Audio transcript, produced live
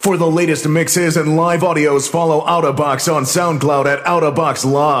For the latest mixes and live audios, follow Outterbox on SoundCloud at Outterbox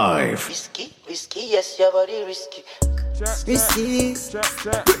Live. Risky, yes, your body risky. Risky.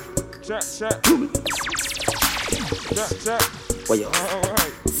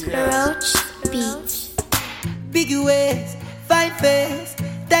 Roach Beach. Big ways, 5 face,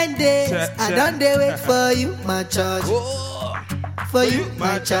 10 days. I done they wait for you, my charge. For you,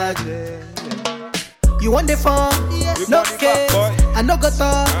 my charge. You want the phone? No case. I no go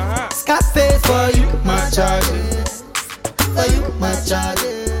talk. Scarface for you, my charge. For you, my charge.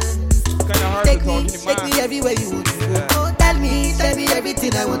 Take me everywhere you want to go. Oh, tell me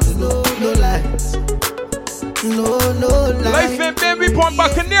everything I want to know. No lies. No lies. Life ain't baby point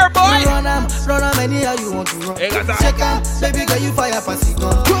back in there, boy. Run am anyhow you want to run. Check out, baby girl, you fire passy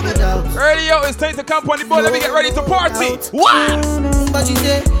gun. Early out, it's time to camp on the board. Let me get ready to party. What? But you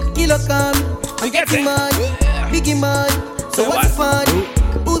say, kilo come, I'm getting money, biggie money. So what's fun?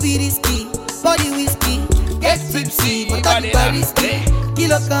 Booby risky, body whiskey, get tipsy, but body risky.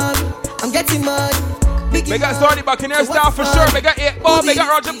 Kilo come, I'm getting money. They got started back in their style for sure. They got 8 ball, they got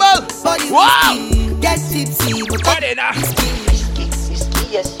Roger Bell. Wow! Get tipsy, but body now. Risky,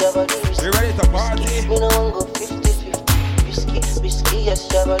 yes, your body risky. You ready to party? We don't want go 50-50. Risky,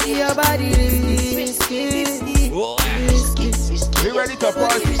 yes, your body risky. Your body risky. We ready to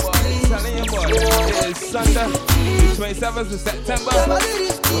party, boy. Telling you, boy. It's Sunday, 27th of September.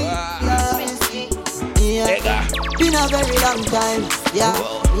 Yeah, been a very long time. Yeah,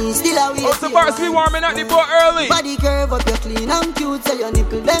 still a wait. What's the bars be warming up the boat early? Body curve up, you clean and cute. Tell your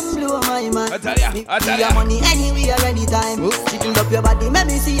nipple them blow my man. I tell ya. Your money anywhere, anytime. Chicken up your body, let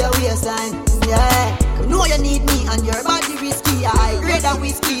me see your waistline. Yeah, you know you need me and your body risky. I grade and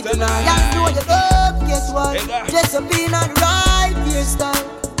whiskey tonight. You know you love, guess what? Just a bean and right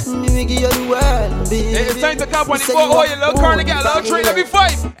hairstyle. Me give you the world, baby. Hey, it's time to camp on the boat. Oh, you little corner, get a little train, let me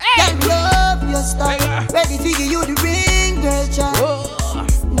fight. Hey! Love your style. Ready to give you the ring, girl, child.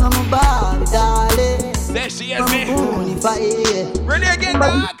 I'm a Barbie, darling. There she is, man. Ready again,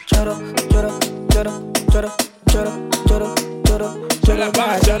 dog.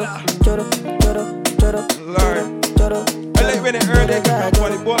 Lord. I like when it early, I can camp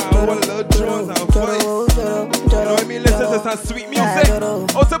on the boat. I want a little drones and fight. You know what I mean? Listen to some sweet music.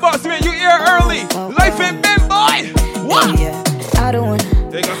 Oh, to boss me, you here early. Life ain't been, boy. What? I don't wanna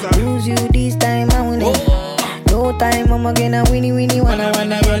lose you this time. I want it. No time, I'ma get a winnie wanna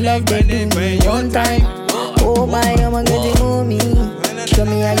your love, baby. One time. Oh my, I'ma get to know me. Show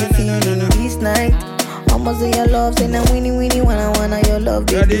me how you feeling this night. I'ma say your love, say na winnie wanna your love,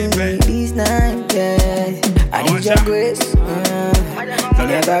 baby. This night, yeah. I need your grace. You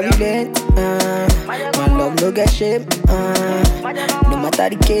never relent. My love no get shame. No matter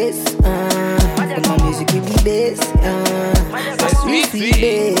the case. My music give me bass. Sweet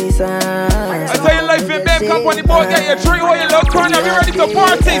bass. I tell you, life in bed, come on the board, get your drink, hold your little corner, be ready to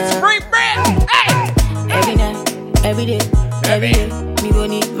party. Spring bread. Hey! Every night, every day, me gon'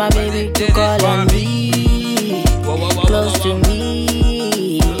 need my baby to call on me. Close to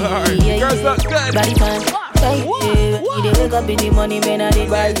me. Girls look good. Body fine. You dey wake up in the morning, man, I dey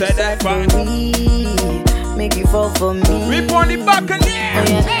buy you side for me. Make you fall for me. We on the back of there.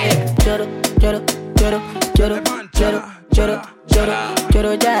 Choro.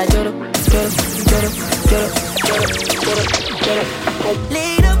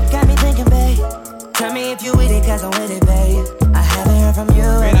 Lead up, got me thinking, babe. Tell me if you with it, cause I'm with it, babe. I haven't heard from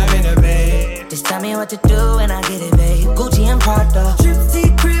you. Just tell me what to do and I get it, babe. Gucci and Prada. Trip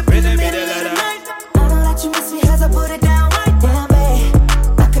secret in the middle of the night. I don't let you miss me cause I put it down right down, babe.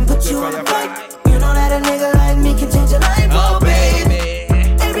 I can put you on a flight. You know that a nigga like me can change your life, oh, baby.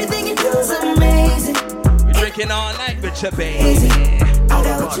 Everything you do is amazing. We drinking all night with your baby. I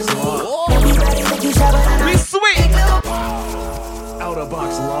got what you need. Everybody think you shy, but I We sweet.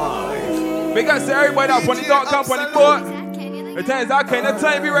 Outterbox Live. We got everybody up on the dark camp on the board. The time is that kind of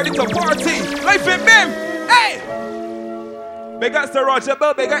time, be ready to party. Life in bim. Hey! We got Sir Roger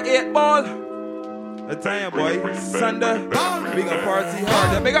Bell, we got 8 ball. The time, boy. Sunday. We gonna party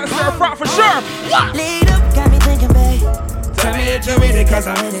hard. We got Sir Front for sure. What? Lead up, got me thinking, babe. Tell me if you with it, cause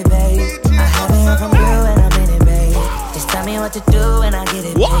I'm with it, babe. I haven't heard from you and I'm in it, babe. Just tell me what to do and I get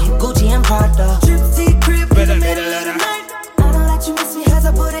it, babe. Gucci and Prada. Trip secret in the middle of the night. I don't let you miss me cause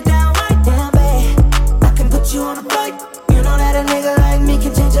I put it down right down, babe. I can put you on a flight. You know that a nigga like me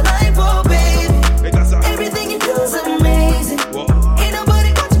can change your life, oh, baby. Everything you do is amazing. Ain't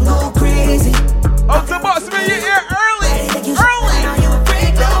nobody got to go crazy. Up to boss me, you here early. Early. Now you a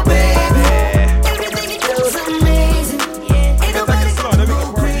freak, though, baby. Everything you do is amazing. Ain't nobody got to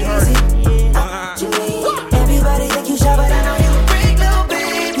go crazy. Everybody think you shy, but I know you a freak, little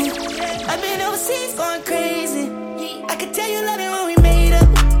baby.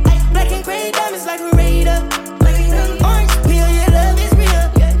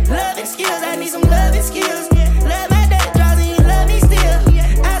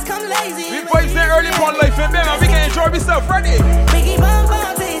 Love yourself, ready? Biggie bum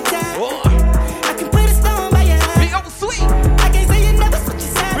bum to your time. I can put a stone by your eye. We up sweet. I can't say you never switch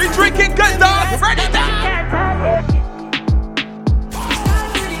your side. We drinking good, dog. Ready, dog.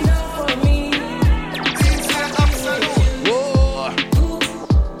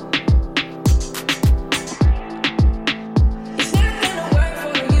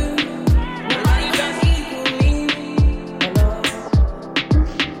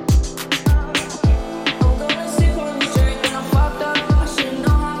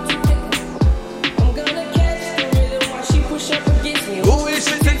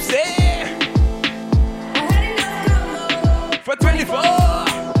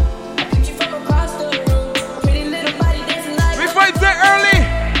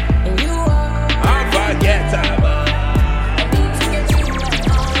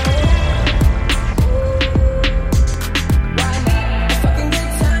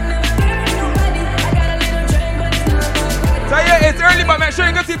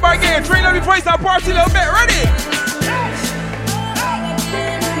 Party a little bit, ready?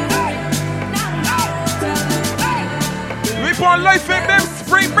 We put life in them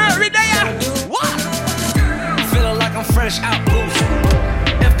spring break, we there. What? Feeling like I'm fresh out boost.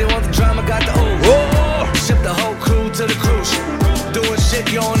 If they want the drama, got the ooze. Ship the whole crew to the cruise. Doing shit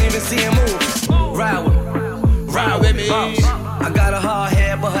you don't even see him move. Ride with me. Boss. I got a hard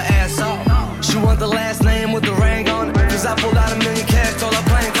head, but her ass off. She want the last name with the ring on it. Cause I pulled out $1 million cash, told her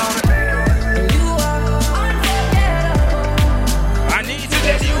plank on it.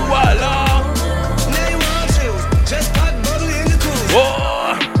 Let you alone. Now you want chills, just pop bubbly in the cool.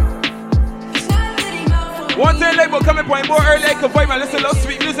 One day label coming point more early, I can vibe and listen to little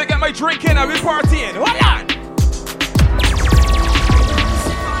sweet music, get my drink in and we partying. Hold on.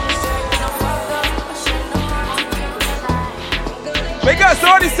 We got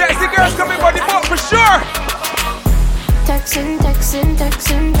all these sexy girls coming by the boat for sure. Texting,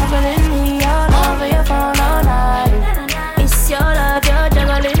 juggling me all over your phone all night. It's your love, you're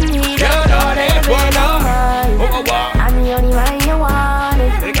juggling me. I'm the only one you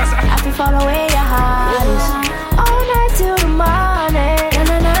wanted. I can follow where your heart is. All night till the morning.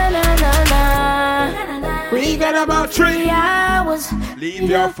 We got about 3 hours. Leave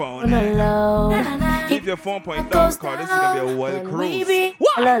your phone alone. Leave your phone point down, because this is gonna be a wild cruise.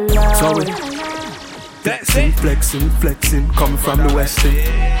 That's it. Flexing, coming from the west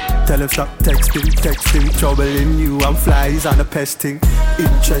end. Tell him stop texting, troubling you. I'm fly, he's on the pesting.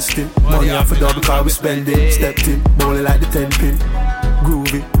 Interesting, money off a double car we spending. Stepped in, bowling like the 10-pin.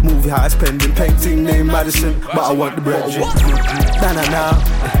 Groovy, movie high spending. Painting name Madison, but I want the bread. Nah.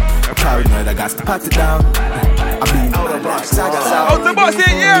 Paranoid, I got to pat it down. I be out of box, I got sound. Out the box,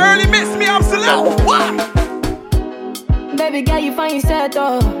 yeah, early mix me absolute. What? Baby girl, you find yourself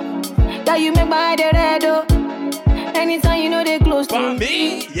though. That you make my head red though. Anytime you know they close to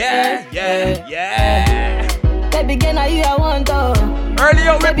me. Yeah. Baby girl, now you I want though. Early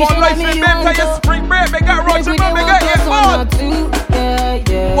out, we put life in them till you spring break. They got Roger, they got your phone.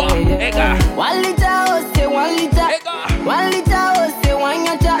 Yeah. 1 liter, oh, say 1 liter. 1 liter, oh, say 1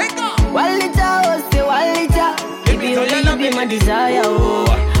 yacha. 1 liter, oh, say 1 liter. Baby, only you be my desire, oh.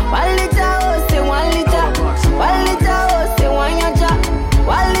 1 liter, oh, say 1 liter. 1 liter, oh, say 1 yacha.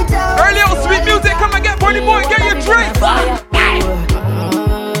 1 liter. Early out, sweet music, come and get Bunny Boy, get your drink.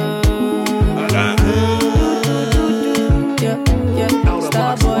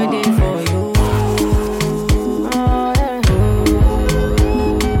 Star boy day for you.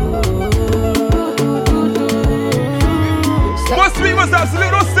 What's sweet, what's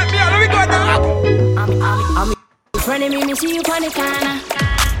absolute? Don't set me out, let me go now. I'm friend of me see you on the corner.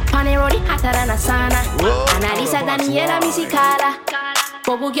 Pane rodi hotter than a sauna. Analisa Daniela, me see Carla.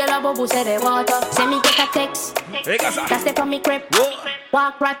 Bobu girl, bobu say the water. Send me get a text. That's the from me crib.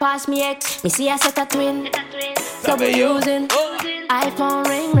 Walk right past me ex. Me see I set a twin. So we using iPhone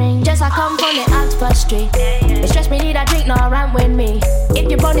ring. Just I come from the Oxford Street. It stress me need a drink, no run with me. If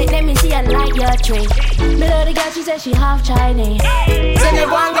you burn it, let me see I like your tree. Me love the girl, she said she half Chinese. Send the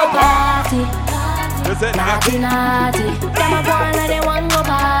one go party. Naughty. Them a go and they one go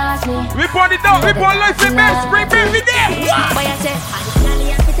past me. We put it down, we put life in there. Spring baby there. Boy, I said, I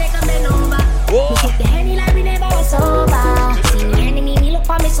have to take a man over. We took the Henny like we never was sober. See me enemy, me look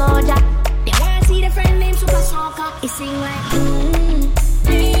for me soldier. They wanna see the friend named Super Soccer. It sing like,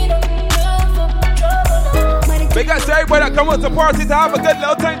 Big up to everybody that come out to party to have a good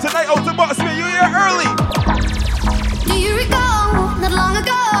little time tonight. Out the box, man, you here early. Do you recall, not long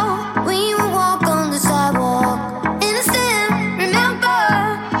ago, we would walk on the sidewalk? Innocent, remember,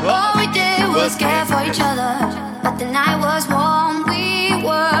 all we did was care for each other. But the night was warm, we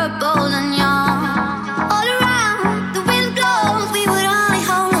were bold and young. All around,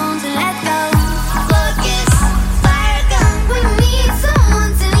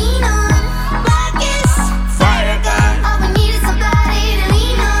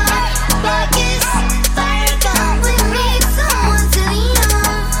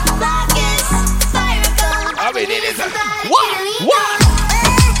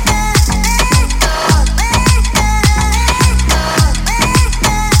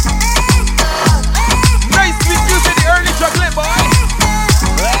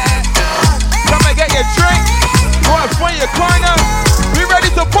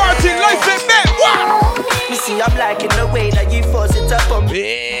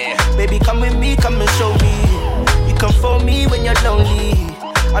 you're lonely.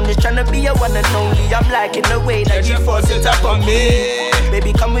 I'm just tryna be your one and only. I'm liking the way that you force it up on me.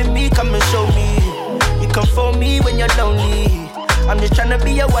 Baby, come with me, come and show me. You come for me when you're lonely. I'm just tryna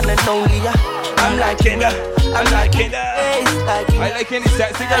be your one and only. I'm liking that. I'm liking that. I like any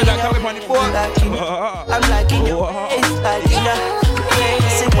sexy girl that come up on the board. I'm liking your face, liking that.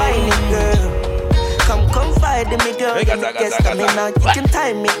 Say whiny girl, come confide in me, girl. Guess coming out, you can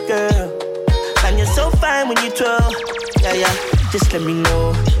time me, girl. And you're so fine when you twirl. Yeah. Just let me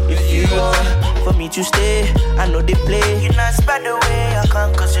know if you want for me to stay. I know they play. You're not by the way, I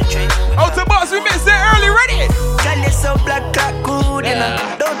can't concentrate. Out the box, we missed it early, ready? Girl, you're so black, good, you know.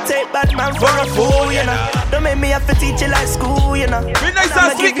 Don't take bad man for a fool, you know. Don't make me have to teach you like school, you know. Be nice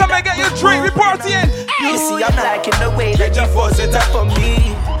and sweet, come and get your drink, we partying. You see, I'm liking the way that you force it up on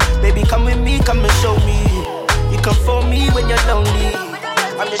me. Baby, come with me, come and show me. You come for me when you're lonely.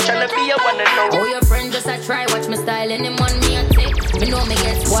 I'm just tryna be your one and only. Oh, your friend just a try, watch me style and him on me a tick. Me know me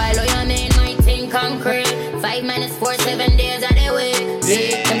get spoiled, oh, you mean my thing concrete. 5 minutes, 4, 7 days of the week.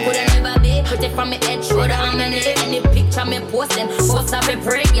 Yeah, them coulda never be pretty from me head, shoulder, and me neck. Any picture me post them, post up a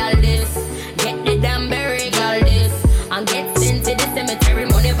break, y'all this. Get the damn berry, y'all this. And get sent to the cemetery,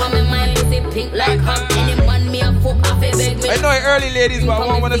 money for me mind, pussy pink like hot. Any man me a fuck off a beg me. I know it early, ladies, but I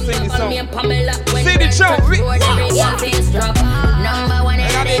won't wanna sing this song. See the show, Number one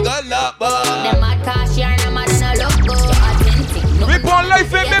is the good luck, boy. The mad cash yarn, I'm mad and I look good. We born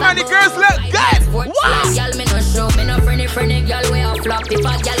life in them and the girls look good. What? Y'all me no show, me no friendly, y'all way off flop. If a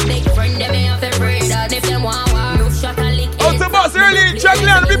y'all big friend, them me have a breed. And if them want war, move shot and lick it. Out the boss early in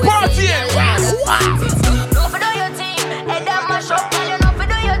Jackland, we partying. What? No for do your thing, head down my shop. Tell you no for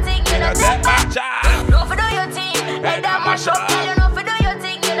do your thing, you know take my job. No for do your thing, head down my shop. Tell you no for do your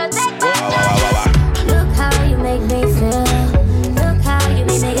thing, you know take my job. Look how you make me feel. Look how you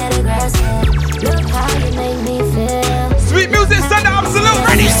make me get aggressive. Look how you make me feel. Sweet music, Sunday Absolute.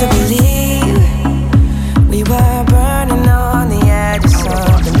 I used to believe we were burning on the edge of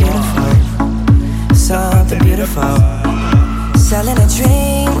something beautiful. Something beautiful. Selling a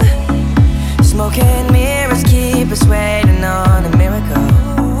dream. Smoking mirrors keep us waiting on a miracle.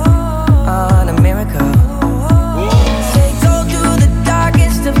 On a miracle. They go through the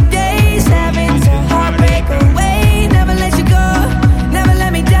darkest of days, having to heartbreak away. Never let you go, never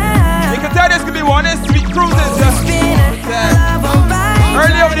let me down. You can tell this could be one of sweet cruises.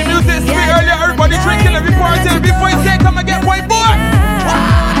 Earlier with the music, sweet earlier, everybody drinking every party. Before you say, come and get white boy.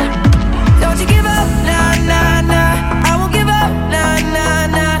 Don't you give up, nah, nah, nah. I won't give up, nah, nah,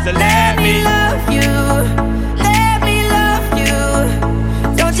 nah. So let me love you. Let me love you.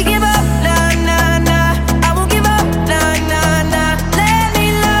 Don't you give up, nah, nah, nah. I won't give up, nah, nah, nah. Let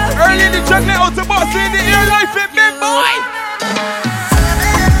me love you. Early in the chocolate out the boss, in the air life in big boy.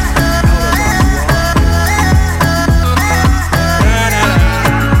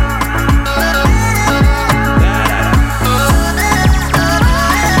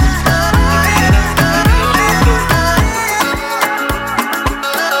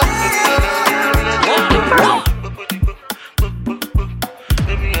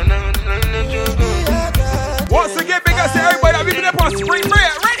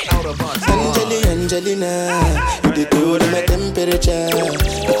 Angelina, you the good my temperature.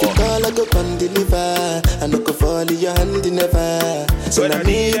 If you call, I go come deliver. I no go fall in your hand never. So now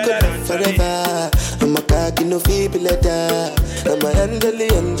me you could love forever. I'm a cocky no feeble letter. I'm a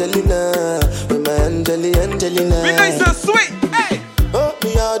Angelina, with my Angelina. Be nice and sweet, hey. Oh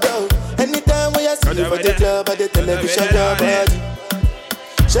me all down. Anytime when I see you for the club or the television, your body.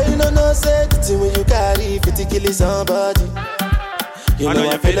 Sure you know say the thing when you carry 50 kill somebody. You know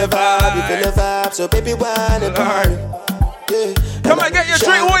I feel the vibe, so baby, why the party? Yeah. Come and get your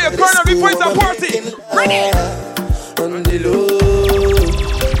drink, hold your corner before it's a party. Ready? On the low,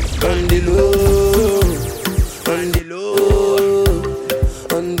 on the low, on the low,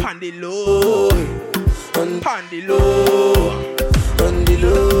 on the low, on the low, on the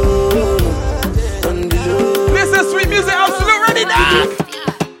low, on the low. Listen, sweet music, absolute ready now.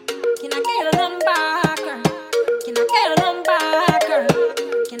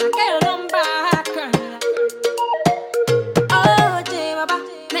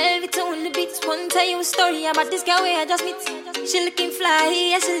 Story about this girl where I just meet. She looking fly,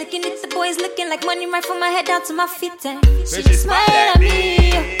 yeah, she looking at the boys looking like money right from my head down to my feet. And she just smile at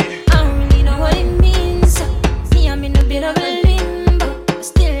me. I don't really know what it means. See, I'm in a bit of a limbo, but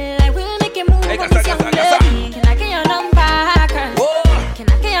still I will make a move on this young lady. Can I get your number, girl? Can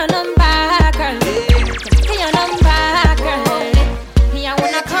I get your number, girl? Can I get your number, girl? Me, I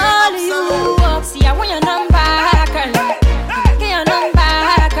wanna call you up. See, I want your number, girl. Can I get your number,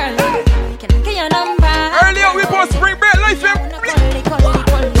 girl? Can I get your number? Earlier we bought spring break life in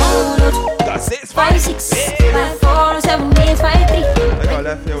 656 54 7853. I got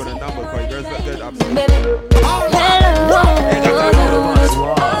left here with a number because girls look good. Baby, hello.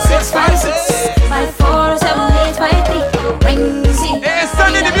 656 54 7853. Ring Z. Hey,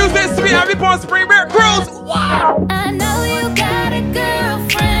 Sunday, the music's sweet. I'm on Spring Bear Cruise. Wow. I know you got a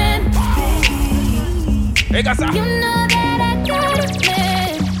girlfriend. Hey, got some. You know that I got a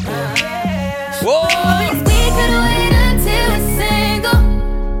man. Whoa. We could wait until we're single,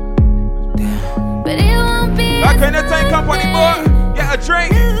 but it won't be. That kind of time company, boy. Get a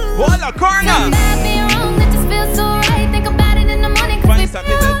drink. Hold a corner. Be wrong, that just feels so right. Think about it in the morning. Find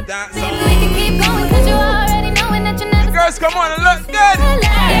something to dance on. We can keep going, cause you already knowing that you never. Girls, come on and look good.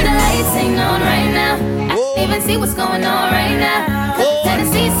 Yeah, the lights ain't on right now. I don't even see what's going on right now.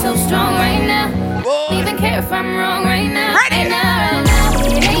 Tennessee's so strong right now. Don't even care if I'm wrong right now. Ready? Right now,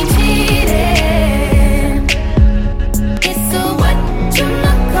 it ain't cheating. It's a what you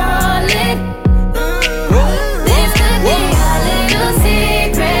call it. This could be our little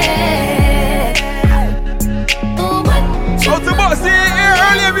secret. Oh, what you Out the box, see here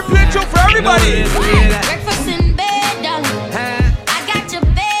earlier. We played show for everybody. breakfast in bed, darling. I got your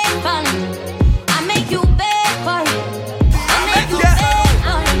bed falling. I make you bed for you. I make you bed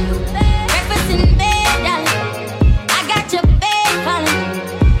on you. Breakfast in bed, darling. I got your bed falling.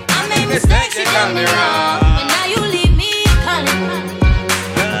 I made mistakes, you done me wrong, and now you leave me calling.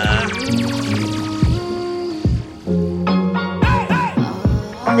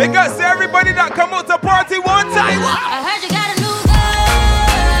 We got to everybody that come out to party one time. I heard you got a new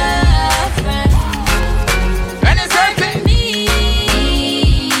girlfriend, And it's hurting. me.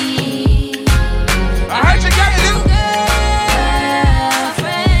 I heard you got a new.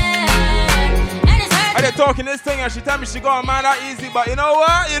 Girlfriend, and it's hurting. I done talking this thing and she tell me she going man that easy, but you know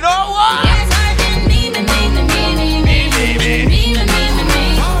what? You know what? Yes, hurting me.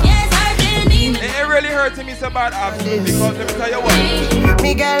 Yes, hurting me. It really hurting me so bad, absolutely. Because let me tell you what.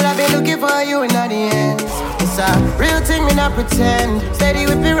 Me girl, I've been looking for you in the end. It's a real thing, me not pretend. Steady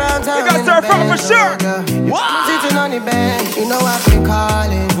with me round town. You got stir from for sure. Wow. Sitting on the bench, you know I've been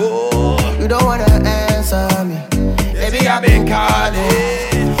calling. You don't wanna answer me. Baby, I've been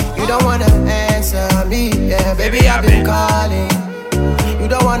calling. You don't wanna answer me. Yeah, baby, I've been calling. You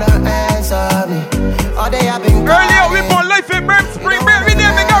don't wanna answer me. All day I've been calling. Earlier we born life in Brim Spring Bear. We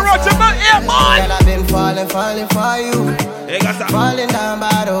didn't make a roach about here, boy. Girl, I've been falling for you. Hey, got some. Falling down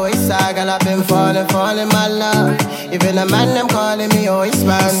by the wayside, girl, I've been falling, my love. Even the man, them calling me, oh, it's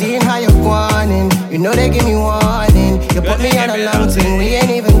man. Seeing how you're going, you know they give me warning. You put me on a long thing, we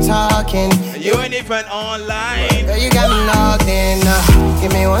ain't even talking. You ain't even online. Girl, you got me locked in.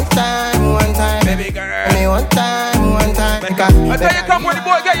 Give me one time, Baby girl. Give me one time. I tell you, come on, the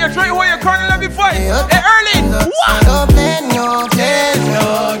boy, get your drink while you're curling, let me fight. Hey, early. What? Don't play no games.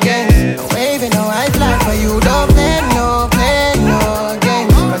 No waving, no high flag for you. Don't play no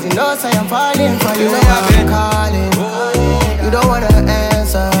games. Cause you know, say I'm falling for you. You know I've been calling. You don't wanna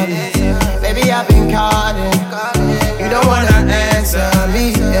answer me. Baby, I've been calling. You don't wanna answer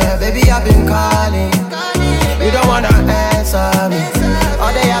me. Yeah, baby, I've been calling. You don't wanna answer me.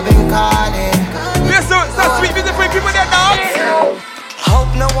 All day I've been calling. Yes, so sweet, beautiful people there now.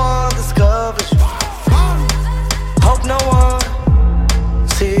 Hope no one discovers you. Hope no one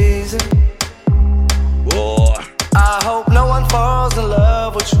sees it. Whoa. I hope no one falls in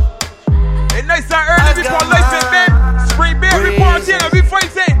love with you. It's nice and early before life in bed. Spring Bear, we party and we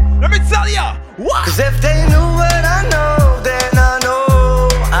fighting. Let me tell ya. What? Cause if they knew what I know, then I know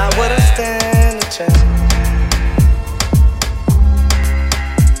I wouldn't stand a chance.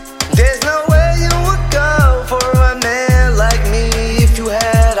 There's no way you would go for a man like me if you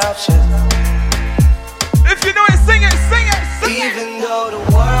had options. If you know it, sing it, sing it, sing it. Even though the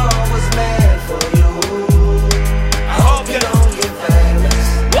world was meant for you, I hope you don't get famous.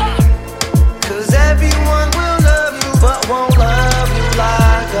 Cause everyone will love you, but won't love you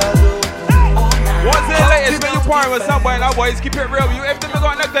like I do. One day later, when you party with somebody, that boys keep it real with you. If them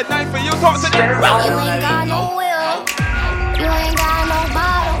got a good night for you, talk to them. You ain't got no will. You ain't got no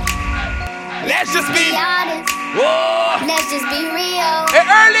bottle. Let's just be honest. Whoa. Let's just be real. Hey,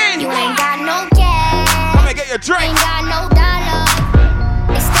 early. You ain't got no cash. Come and get your drink. Ain't got no dollar.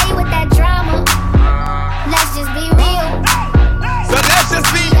 They stay with that drama. Let's just be real. So let's just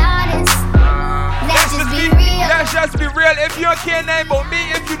be honest. Let's just be real. Let's just be real. If you can't name about me,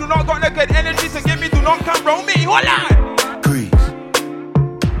 if you do not got the good energy to give me, do not come round me. Hold on.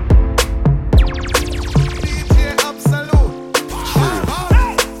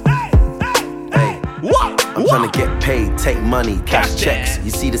 I'm tryna get paid, take money, cash checks. You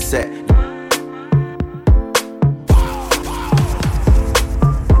see the set.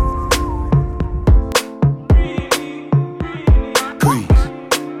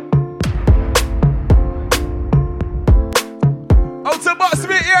 Ultra Box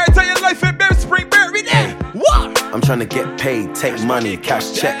me here, tell your life in Bim Spring Bear, we there. What? I'm trying to get paid, take money,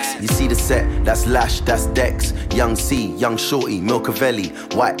 cash checks. You see the set, that's Lash, that's Dex. Young C, Young Shorty,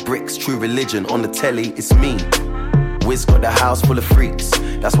 Milcavelli. White bricks, True Religion on the telly, it's me. Wiz got the house full of freaks.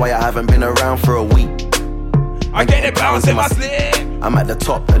 That's why I haven't been around for a week. I get it bounce in my sleep. I'm at the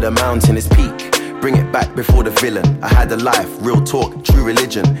top of the mountain, it's peak. Bring it back before the villain. I had a life, real talk, true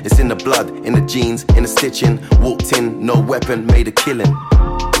religion. It's in the blood, in the jeans, in the stitching. Walked in, no weapon, made a killing.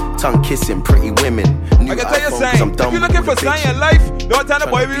 Tongue kissing, pretty women. New I can tell you iPhone, saying, if you're looking for something in life, don't tell the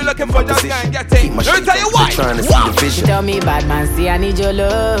boy we're looking for just guy and get it. Let me tell you why. She tell me, bad man, see I need your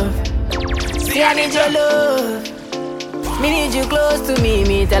love. See I need your love. Me need you close to me.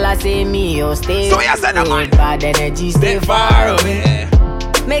 Me tell her say me, oh stay. So you said that man. Bad energy, stay far away.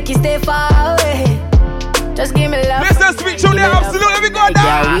 Make you stay far away. Just give me love. Mr. Sweet Show, they absolutely we go down.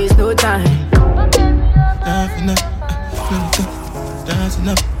 Yeah, waste no time.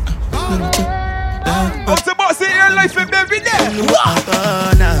 What's about say your life in every day?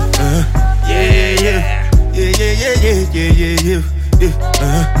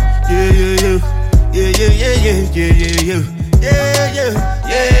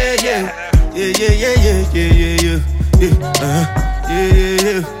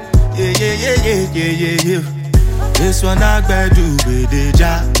 This one I better do with the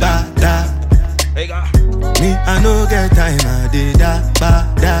jabba. Me, I no get time, I did that,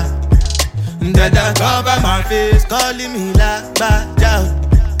 Dada cover my face, calling me like Baja.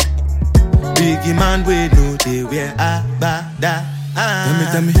 Biggie man, we know they wear a bada.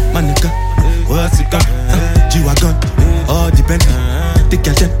 Tell me, my nigga, what's it got? G-Wagon, all the Bentley, the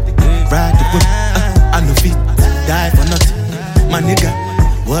girl them, ride the whip. I no fit, die for nothing. My nigga,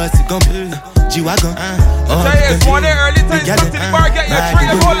 what's it gon' be? G-Wagon, all the Bentley, one early time, come to the bar, get your drink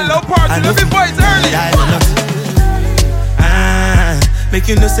and call a little party. Let me boys early. Make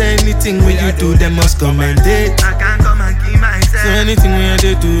you no say anything when you do, them must commentate. I can't come and keep myself. So anything when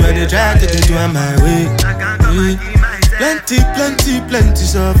they do, I they try to do on my way. I can't come and keep myself. Plenty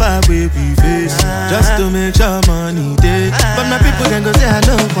so far we face. Just to make sure money day. But my people can go say I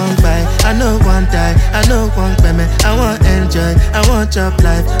know one buy, I know one die, I know one payment. I want enjoy, I want job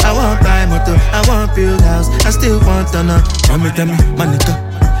life, I want buy motor, I want build house, I still want to know. Tell me, my nigga,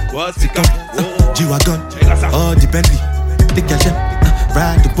 what's it come? G-Wagon, all the Bentley, the girl them.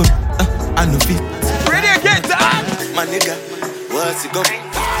 Ride the whip, I know feet. Ready again, time. My nigga, what's it gon' be?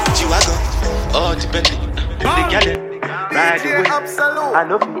 G-Wagon, all the Bentley. They get it. Ride the whip, I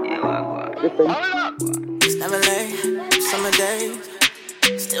know feet. It's never late, summer days.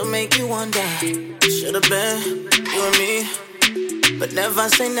 Still make you wonder. Should've been you and me, but never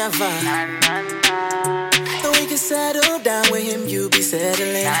say never. So we can settle down with him, you be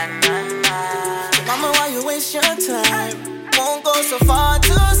settling. So mama, why you waste your time? Won't go so far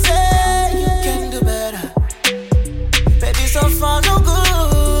to say you can do better. Baby, so far no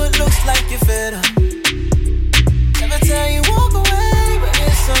good. Looks like you're fed up. Never tell you walk away, but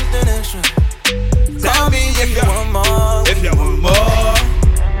it's something extra. Tell me if you want more. If you want more.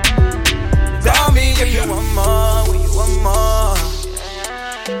 Tell me if you want more. When you want more.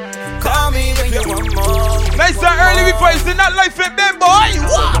 Call me when you want more. Nice and early before it's in that life in them, boy.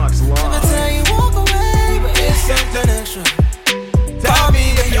 What? Never tell you walk away, but it's something extra. Tell me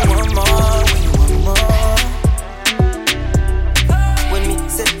if you want more, when you want more. When me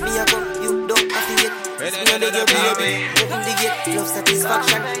set me up, you don't have to get. It's me and your baby, open the gate. Love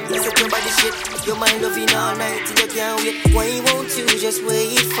satisfaction, let's set your body shit. Your mind loving all night till you can't wait. Why won't you just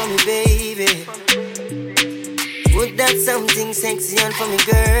wait for me, baby? Put that something sexy on for me,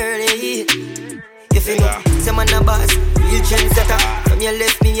 girlie. You feel me? Some man a boss, real trendsetter. From your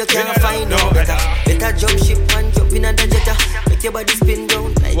left me, you can't find no better. Better jump ship and jump in the jetter. Make your body spin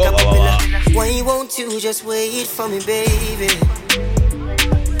round like a propeller. Why won't you just wait for me, baby?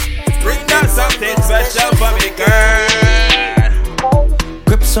 Bring down something special for me, girl.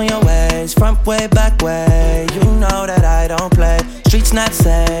 Grips on your waist, front way, back way. You know that I don't play. Streets not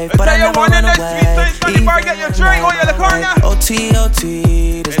safe, but I never run away. Even get your drink on your corner. OT,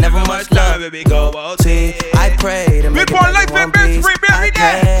 there's never much love, baby, go OT. I pray to make it one piece. I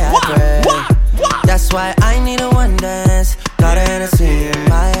pray. That's why I need a one dance. Got a Hennessy in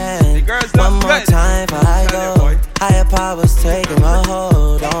my hand. One more time before I go. Higher powers taking a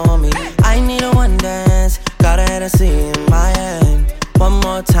hold on me. I need a one dance. Got a Hennessy in my hand. One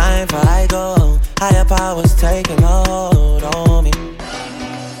more time before I go. Higher powers taking a hold on me.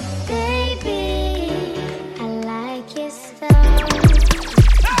 Baby, I like your style.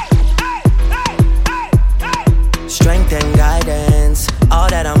 Strength and guidance, all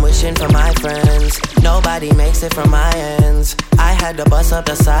that I'm wishing for my friends. Nobody makes it from my ends. I had like to bust up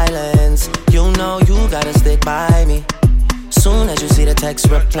the silence. You know you gotta stick by me. Soon as you see the text,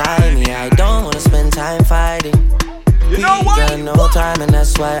 reply me. I don't wanna spend time fighting. You know what? Got no time and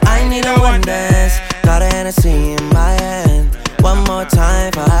that's why I need a one dance. Got a Hennessy in my hand. One more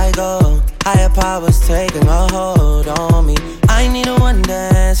time before I go. Higher powers taking a hold on me. I need a one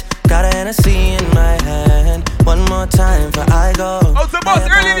dance. Got a Hennessy in my hand. One more time before I go. Oh, the most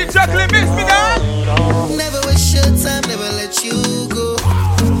early in the chocolate mix, me guy. Never waste your time, never let you go.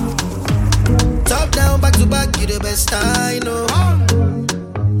 Top down, back to back, you the best I know.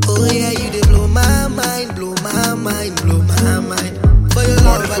 Oh yeah, you did blow my mind, blow my mind, blow my mind. For your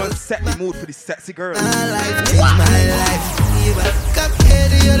love, I go set the mood for the sexy girl. My life, change my life. You back up here,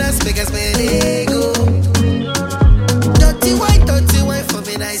 do you that's make us my ego. Dirty wine for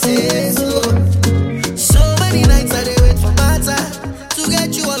me, I say so. So many nights I wait for my time to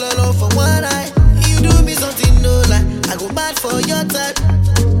get you all alone for one night. You do me something no lie, I go mad for your type.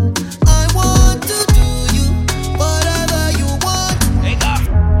 I want to do you whatever you want.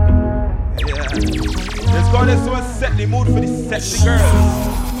 Yeah. Let's go this one, set the mood for the sexy girls.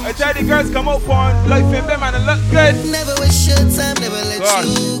 I tell the girls come up on Life in Bed, man, and look good. Never waste your time, never let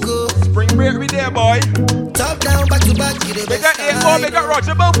you go. Spring break every day, boy. Top down, back to back, you the best. They got 8 more, they got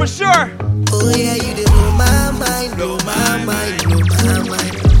Roger Bell for sure. Oh yeah, you did blow my mind, blow my mind, blow my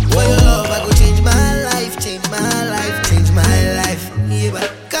mind. For your love, I go change my life, change my life, change my life. Yeah,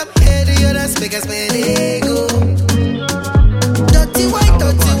 but come here to your dance, make us my ego. Dirty wine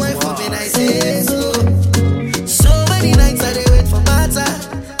for me, I say so. So many nights I wait for my time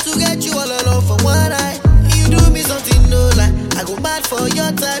to get you all alone for one night. You do me something no lie, I go mad for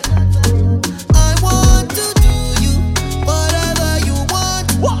your type. I want to do you whatever you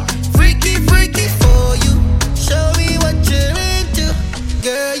want. Freaky for you. Show me what you're into.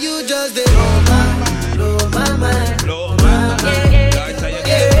 Girl, you just did blow my mind, blow my mind, blow my mind.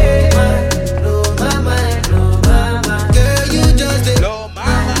 Blow my mind, blow my mind. Girl, you just did blow my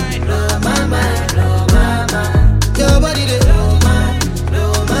mind, blow my mind, blow my mind. Your body did blow my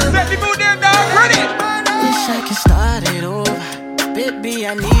mind. Set the mood there, dog. Ready? Wish I could start it over. Baby, I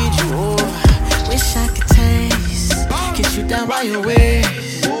need you over. Wish I could taste, get you down by your waist.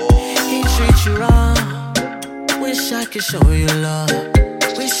 He treat you wrong. Wish I could show you love.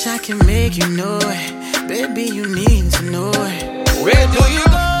 Wish I could make you know it. Baby, you need to know it. Where do you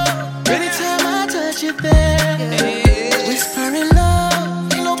go? Anytime I touch you there, whispering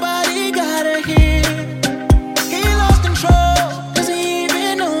love, ain't nobody gotta hear. He lost control, doesn't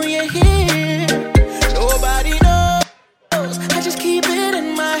even know you're here. Nobody knows, I just keep it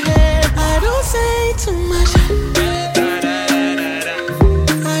in my head. I don't say too much,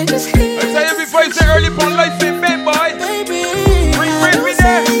 I just hear. I tell you before you say early on Life in Bed, boy. Baby, bring me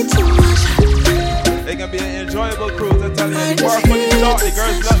there. They gonna be an enjoyable cruise. I tell you, the bar for the short, the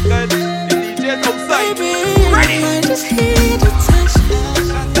girls look good, the DJs outside. Ready? I just hear the touch.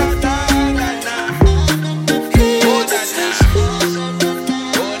 Hear the touch.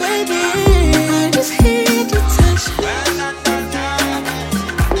 Baby, I just hear the touch.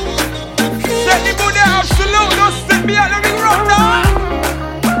 Set the mood there, absolute. Don't sit me out, let me rock down.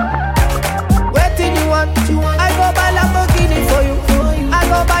 Waiting you want, I go buy Lamborghini for you. I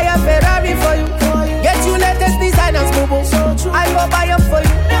go buy a Ferrari for you. Get you latest designers, boo-boo. I go buy them for you.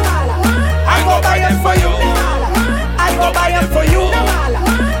 I go buy them for you. I go buy them for you.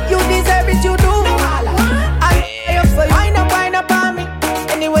 You deserve it, you do. I buy them for you. Wind up on me.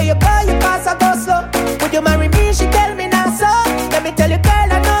 Anyway you go, you pass, I go slow. Would you marry me? She tell me now so. Let me tell you,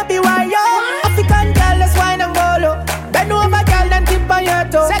 girl, I know be why yo. African girl, let's wine and go low. Bend over, girl, then tip on your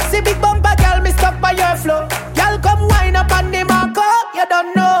toe. Sexy big bumper, girl, me stuck by your flow. Girl, come wine up on the marco. You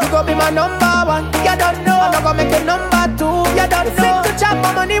don't know, you gon' be my number one. You don't know, I'm not gonna make you number two. You don't know, fit to chop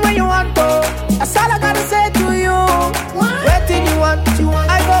my money when you want to. That's all I gotta say to you. Waiting you want,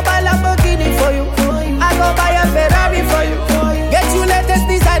 I go buy Lamborghini for you. I go buy a Ferrari for you. Get you latest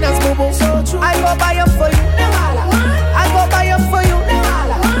designers, boo-boo. I go buy them for you. I go buy them for you.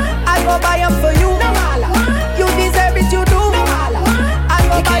 I go buy them for you. You deserve it, you do. I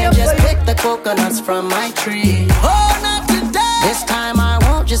go buy them for you. Just pick the coconuts from my tree. Oh, not today. This time I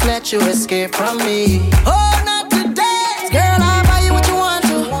won't just let you escape from me. Oh, not today. Girl, I'll buy you what you want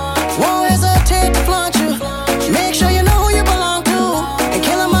to. Won't hesitate to flaunt you. Make sure you know who you belong to. And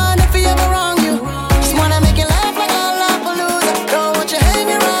kill a man if he ever wrong you. Just wanna make you laugh like a loser. Don't want you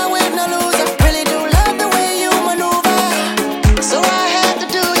hanging around with no loser. Really do love the way you maneuver. So I had to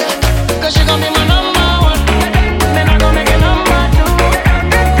do you. Cause you're gonna be my number one. Then I'm gonna make it number two.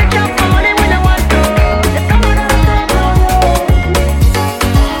 Pick up my money when I want to.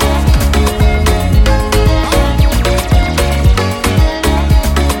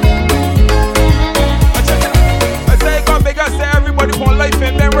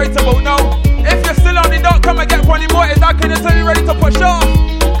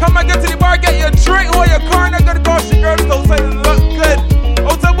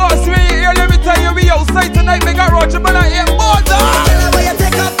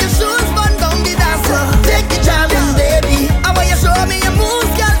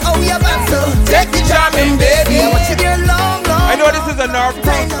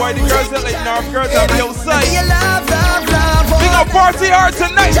 Boy, the girls that like North girls on the outside. Big up party hard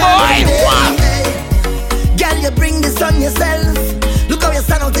tonight, boy. Girl, you bring this on yourself. Look how you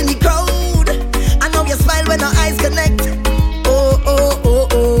stand out in the crowd. I know you smile when our eyes connect. Oh, oh, oh,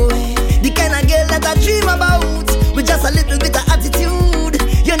 oh. The kind of girl that I dream about. With just a little bit of attitude.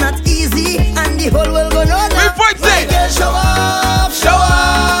 You're not easy, and the whole world gonna know. My girl, show off, show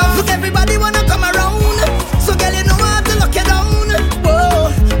off. Look, everybody wanna come around. So girl, you know how to lock you down.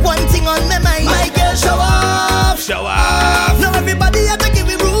 Whoa, one thing on my mind. My girl, show off, show off. Now everybody have to give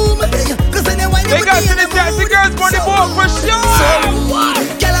me room. Cause then they whine. They got to the taxi girls for the boat for sure.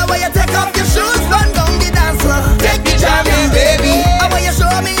 Girl, I want you take off your shoes, run down the dance floor. Take the jamming, baby. I want you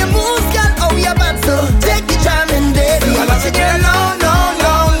show me your moves, girl. Oh, you're bad, so take the jamming, baby. I love you, girl, long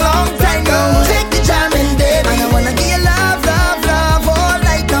time now. Take the jamming, baby. I wanna give you love all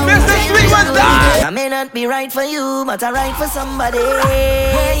night long. Mr. Sweet was that. I may not be right for you, but I right for somebody.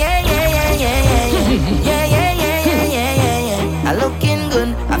 Yeah. I looking good,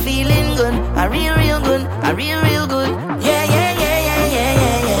 I feeling good, I real good, I real good. Yeah.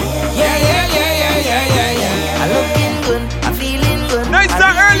 I looking good, I feeling good. Nice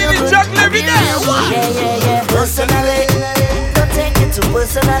and early in the chocolate every day. Yeah. Personally, don't take it too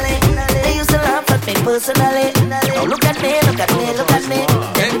personally. They used to laugh at me personally. Now look at me.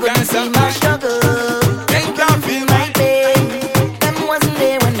 Them couldn't see my struggle. Them can't feel my pain. Them wasn't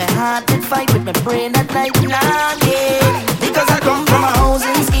there when my heart did fight with my brain at night. Nah, yeah. Because I come from a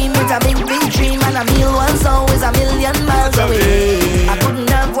housing scheme with a big dream, and a meal once always a million miles away. I couldn't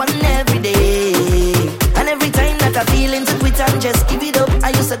have one every day, and every time that I feel into quit and just give it up, I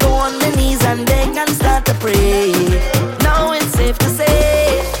used to go on my knees and beg and start to pray. Now it's safe to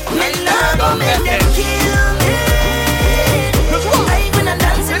say, me nah go make them kill me. I when I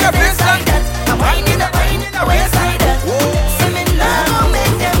dance in the best like that, I'm winding the waist like that. So me nah go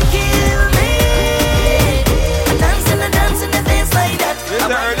make them kill me. I dance in the dance like that.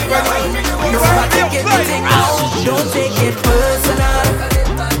 Don't take it personal.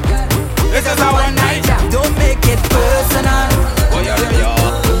 This is our night. Don't make it personal.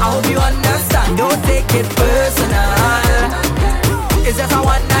 I hope you understand. Don't take it personal. It's just a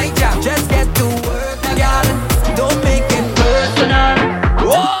one night job. Just get to work, girl. Don't make it personal.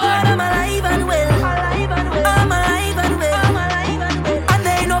 I'm alive and well. I'm alive and well. And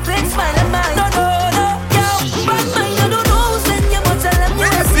there ain't no flex smile of mine. No, yo. Bad mind, I don't know. Send you, but tell them you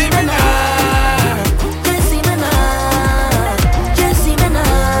see me now. You see me now. You see me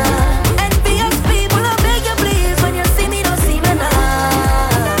now. Envious people, I beg you please. When you see me, don't see me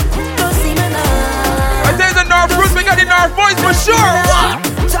now. Don't see me now. I tell you the North Roots, we got the North Boys for sure. What?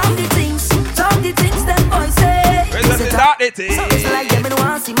 Talk the things that boys say. It's like them and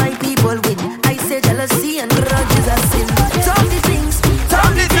want see my people win. I say jealousy and grudges are sin. Talk the things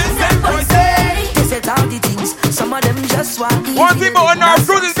that boys say. They say talk the things. Some of them just want easy. One thing about North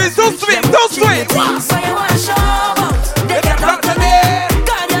Roots is so sweet. So you want to show out? They can talk to me.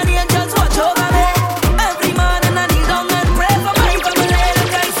 Guardian angels watch over me. Every morning I kneel down and pray for my family. Like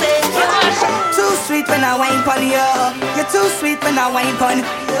I say, too sweet when I wine pon you. You're too sweet when I wine pon you.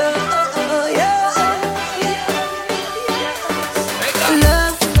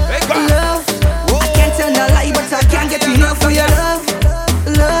 Love. I can't tell no lie, but I can't get enough of your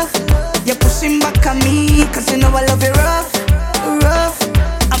love. You're pushing back on me, cause you know I love you rough.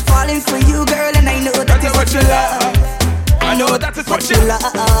 I'm falling for you, girl, and I know that is what you love. I know that is what you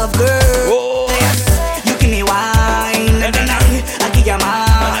love, girl. Yes, you give me wine, and then I give you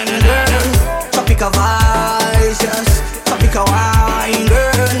mine, girl. Tropical vibes, yes, tropical wine,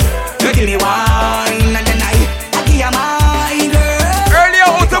 girl. You give me wine, and then I give you mine, girl. Earlier,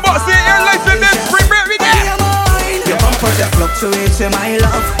 Autobots, see your life in this spring break, we get. Your bumper that fluctuates in my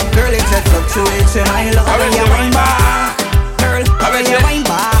love, girl, it just fluctuates in my love. When you wine back, girl, when you wine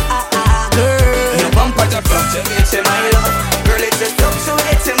back, girl. Your bumper that fluctuates in my love, girl, it just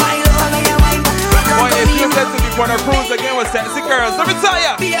fluctuates in my love. When you wine back. Boy, if you said to me for the cruise again with sexy girls, let me tell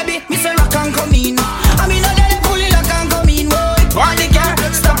ya. Baby, me say rock and come in. I mean, I let it pull it, rock and come in. Why the car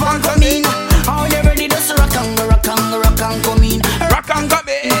stop and come in? How you ready to rock and come in? Rock and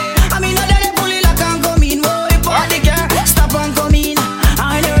come in. I mean, I let it pull it, rock and come in. Why the car stop and come in?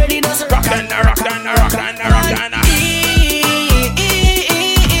 How you ready to rock and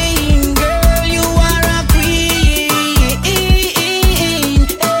girl, you are a queen.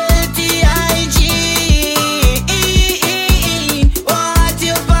 LTIG. Want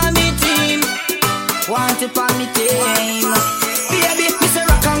you for me team? Want you for me team? Baby, me say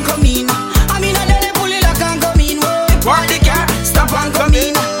rock and come in. I mean, I let it pull it, rock and come in. Why the car stop and come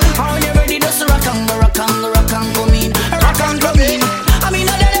in? How you ready to rock and come in? Rock and come in. I mean,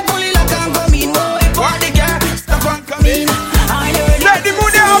 I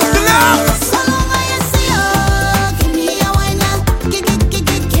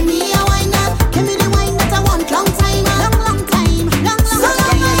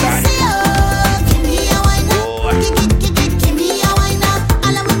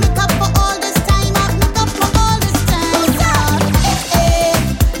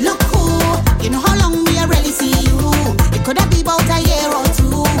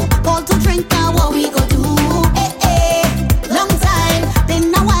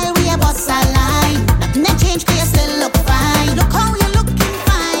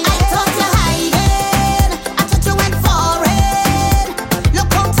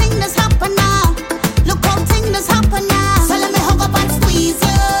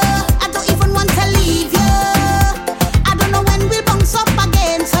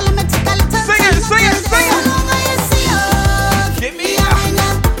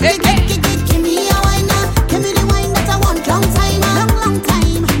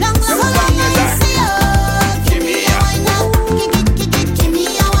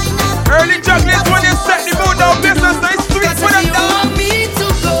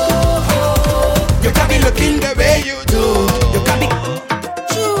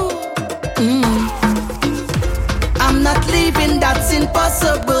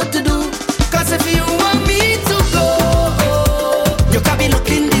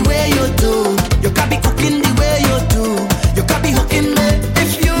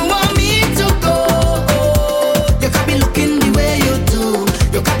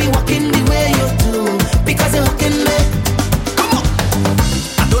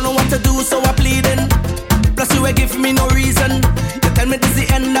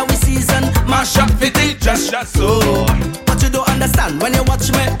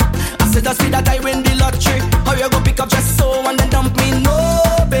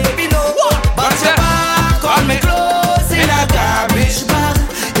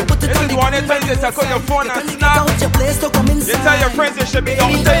anytime you take out your phone and snap, you tell your friends you should be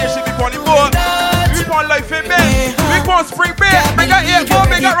downstairs, you should be on the boat. We want Life in Bed, we want Spring Break, we got 8 more,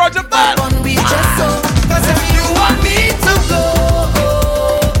 we got Roger Bell. Cause if you want me to go,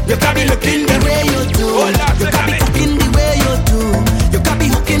 you can be looking the way you do. You can be hooking the way you do. You can be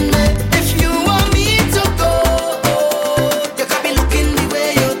hooking me. If you want me to go, you can be looking the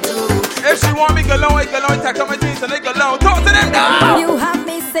way you do. If she want me go long, take on my jeans and they go long. Talk to them now. You have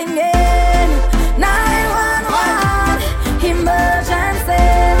me singing 911 emergency.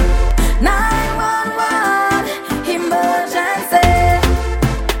 911 emergency.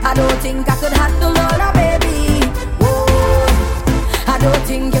 I don't think I could handle all that, baby. Whoa. I don't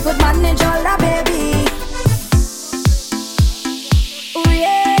think you could manage all that, baby. Ooh,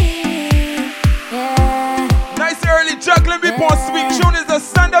 yeah. Yeah. Nice early juggling before sweet tune is the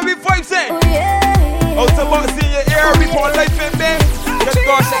sound that we vibes in. Ooh, yeah. Out the box in your ear before Life in Bed. Just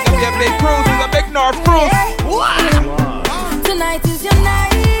go shake up your big cruise, it's a big North cruise. Tonight is your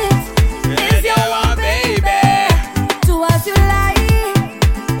night. If you want, baby. Do as you like.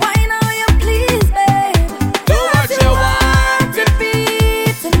 Why now you please, babe? Do what you want to be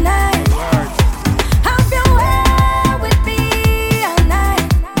tonight. Have your way with me all night.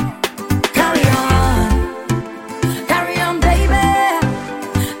 Carry on, baby. Carry on, baby.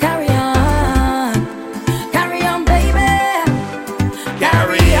 Carry on.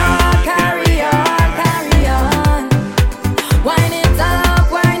 Wind it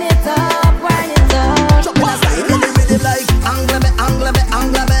up, wind it up, wind it up. Really like angle me, bang.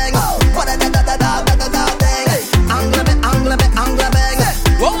 What a bang. Angle me, bang.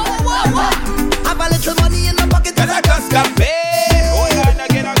 Whoa. Have a little money in the pocket and I just got paid. Oh, yeah,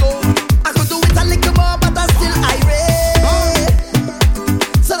 again I go. I could do it a little more, but I'm still irate.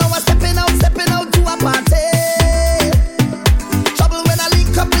 So now I'm stepping out to a party. Trouble when I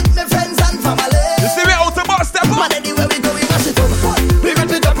link up with my friends and family. You see me out the box, step up. But anywhere we go, we mash it up. We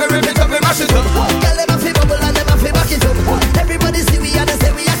rip it up, we mash it up. Girl, them a fi bubble and them a fi back it up. Everybody see we and they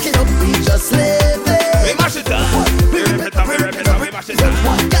say we act it up. We just live it. We mash it up. We rip it up, we mash it up.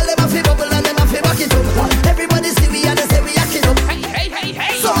 Girl, them a fi bubble and them a fi back it up. Everybody see we and they say we act it up. Hey.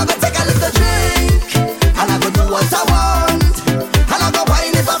 So I go take a little drink and I go do what I want. And I go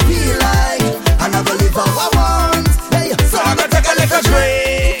wine if I feel like. And I go live how I want. Hey, so I go take a little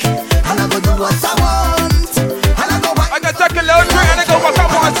drink and I go do what I want. And I go wine. I can take a little drink and I go back up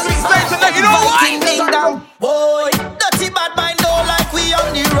on sweet stage tonight. You know what? Ding down, boy. Dirty bad mind don't like we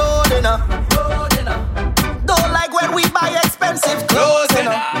on the road, you know. Don't like when we buy expensive clothes, you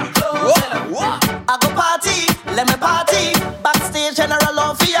know. I go party, let me party. Backstage general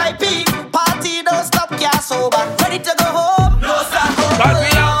or VIP. Party don't stop, gas sober. Ready to go home? No stop. Cause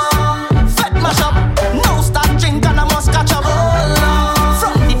we are Fed mash up. No stop drink and I must catch up.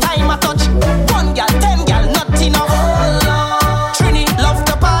 From the time I touch, 1 gal, 10 gal, not enough. Trini love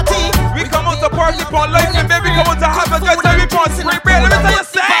the party. we come out to party for Life in Bed. We come out to have a good time. We want Spring Break. Let me tell you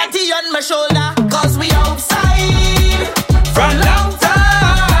something. Party on my shoulder, cause we outside from long time.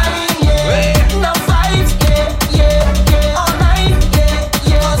 No fight, yeah. All night, yeah.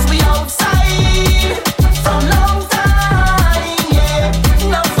 Cause we outside from long time, yeah.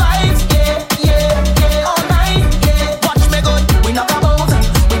 No fight, yeah. All night, yeah. Watch me good, we knock a bottle,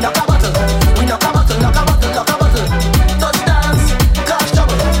 we knock a bottle, we knock a bottle, knock a bottle, knock a bottle. Touch dance, cause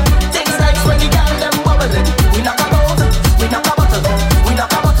trouble. Things nice when the girl them bubbling. We knock a bottle, we knock a bottle, we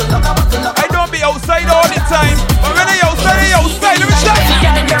knock a bottle, knock a bottle, knock a I don't be outside all the time. But when I outside, let me show you.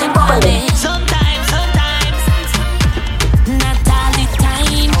 Sometimes, not all the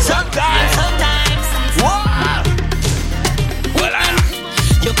time. Sometimes.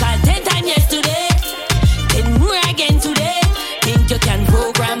 You call 10 times yesterday, 10 more again today. Think you can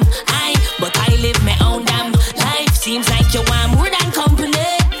program but I live my own damn life. Seems like you want more than company.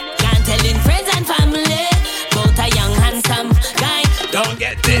 Can't tell in friends and family about a young handsome guy. Don't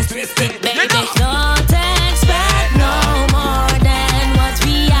get this twisted. Baby, don't expect no more than what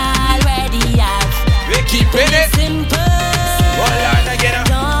we already have. We keeping it Simple. Hold on, again.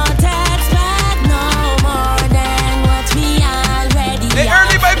 Don't expect no more than what we already Hey, have.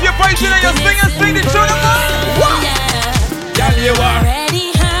 early baby, you're fighting and you're sing the tune. Girl, you are. Already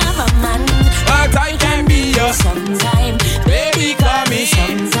have a man. But I can be yours. Sometime, Baby, call me.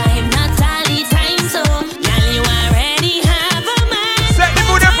 sometime, not all the time. So, girl, you already have a man. Set the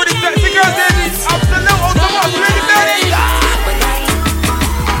mood up for the sexy girls, ladies. Absolute out the box, ready, ready.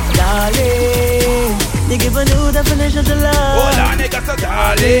 Darling, you give a new definition to love. Hold on, nigga, so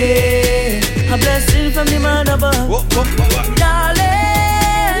darling. A blessing from the man above.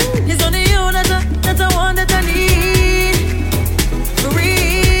 Darling, it's only you that I want, that I need. For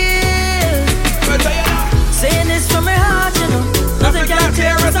real.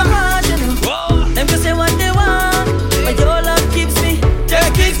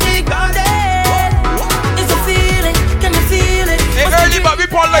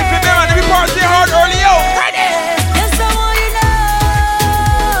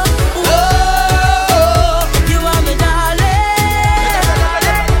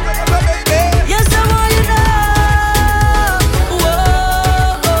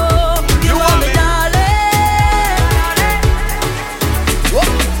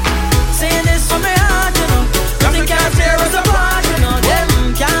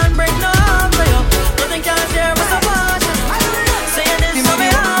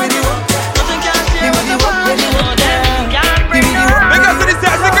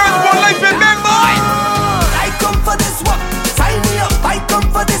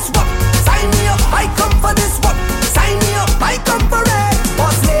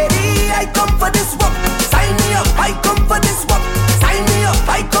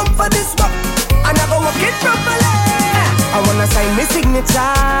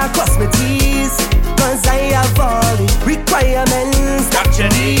 can't cross my T's, cause I have all the requirements that you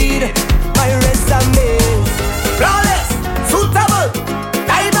need. My resume flawless, suitable,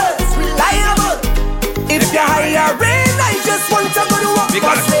 diverse, reliable. If you're hiring, I just want to go to work.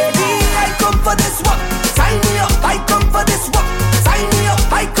 Boss lady, I come for this work. Sign me up, I come for this work. Sign me up,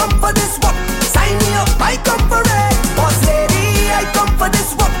 I come for this work. Sign me up, I come for it. Boss lady, I come for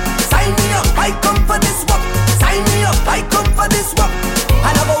this work. Sign me up, I come for this work. Sign me up, I come for this work.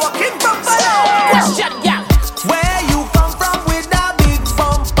 And I'm walking from below. Question, yeah. Where you come from with that big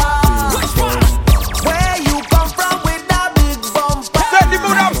bumper? Which one? Where you come from with that big bumper? Set the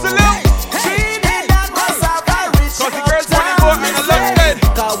mood absolute. Trinidad must have a rich cause the girls want it more and they look good.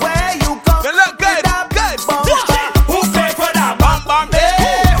 Where you come they look good. Good. Who pay for that bam bam day?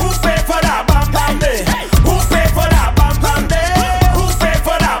 Who pay for that bam bam day? Who pay for that bam bam day? Who pay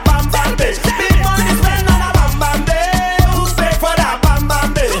for that bam bam day? Big money spent on a bam bam day. Who pay for that bam bam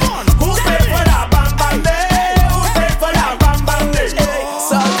day? Who pay for that bam bam day? Who pay for that bam bam day?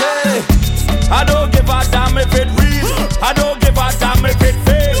 Sunday, I don't give a damn if it real. I don't give a damn if it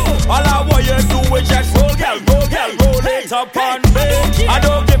fake. All I want you to do is just roll, girl, roll it up on me. I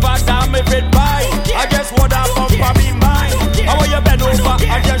don't give a damn if it buy. I just want that bumper be mine. I want you bend over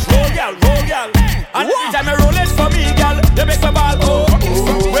and just roll, girl. And every time you roll it for me, girl, you make my ball oh.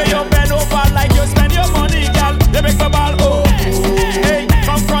 Where you bend over like you spend your money, girl, you make my ball oh. Hey,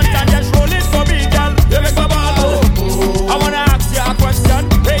 come front and just roll it for me, girl, you make my ball oh. I wanna ask you a question,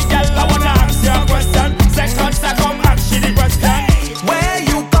 hey girl, I wanna ask you a question. Second, come ask you the question. Where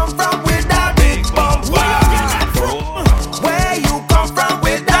you come from with that big bumper? Where you come from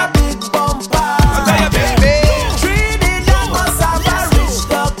with that big bumper? Trinidad must have a rich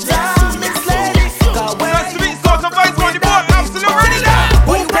doctor. Miss Lady, That's sweet sort of vibes on the board. Absolute ready now.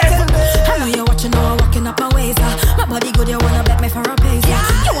 I know you're watching, now I'm walking up my ways. My body good, you wanna bet me for a pace.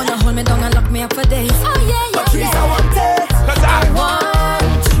 You wanna hold me down and lock me up for days. Oh yeah, but please I want it. Cause I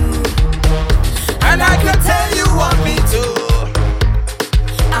want you, and I can tell you want me to.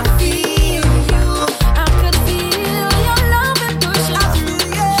 I feel you, I could feel your love and pushing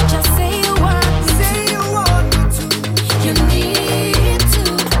through. Just say you want me to. You need to.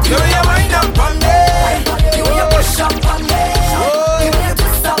 You will you wind up on me. You will you push up on me. You will you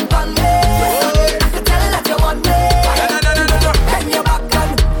twist up on me. I can tell that you want me. Bend your back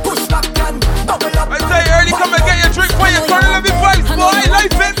and push back and bubble up. I say early, come and get your drink for your turn 11 vibes, boy.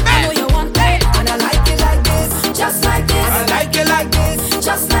 Life in I know you want me, and I like it like this, just like this. I like it like this,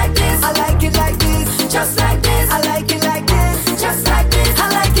 just like this. I like it like this, just like this. I like it like this, just like this. I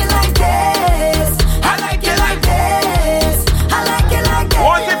like it like this. I like it like this. I like it like this.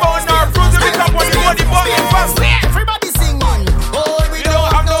 One thing about our cruise, we come on the body, body, fast. Everybody singing. Oh, we don't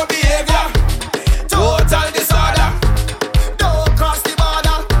have no behavior. Total disorder. Don't cross the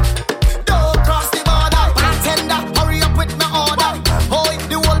border. Don't cross the border. Bartender, hurry up with my order. Oh,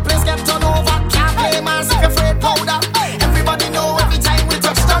 the whole place get turned over. Can't play my secret afraid powder. Everybody know every time we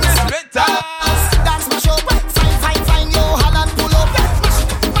touch down the dance my show. Fine, yo, Holland pull up.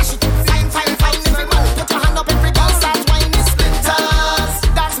 Mash it, fine. Every man put your hand up, every girl start whining splinters.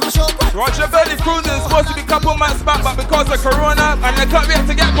 Dance my show. Roger Belly Cruising is supposed to be couple months back, but because of Corona and they can't wait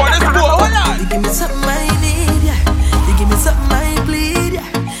to get on this boat. Hold on. You give me something I need, yeah. You give me something I bleed,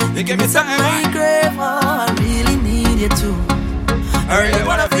 yeah. You give me something I crave, oh, I really need you too. I really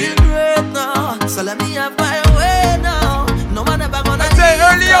wanna feel great now, so let me have my way now. No man ever gonna say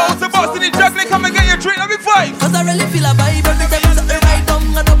earlier, I was supposed to be juggling, come and get your drink, let me fight. Cause I really feel a vibe every time you something right down.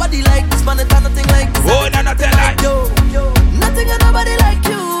 And nobody like this, man, it's nothing like this. Oh, no, nothing like you. Nothing and nobody like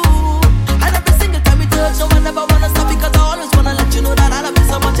you. And every single time we touch, no one ever wanna stop because I always wanna let you know that I love you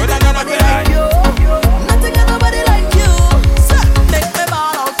so much. And nobody like you. Nothing and nobody like you. So, make me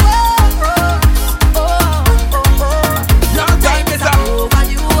ball out. Long time is up. Over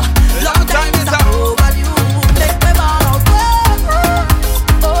you. Long time is up. Over you. Make me ball out.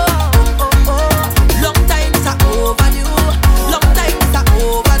 Long time is over you.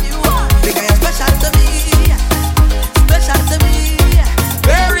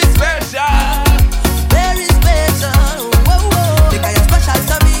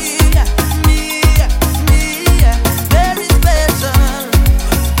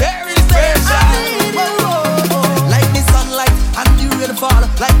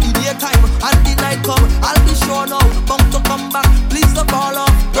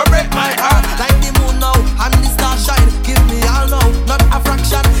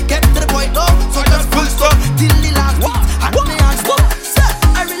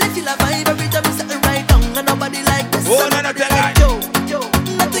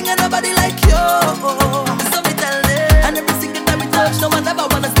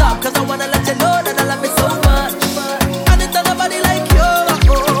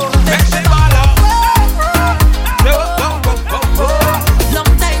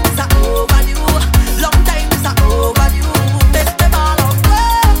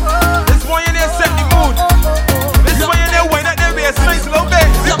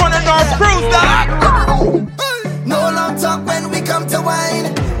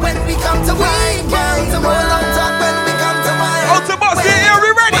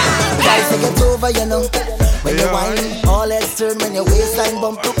 over, you know. When you whine, all heads turn when your waistline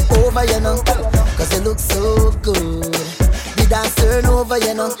bump up over, you know. Cause you look so good. The dance turn over,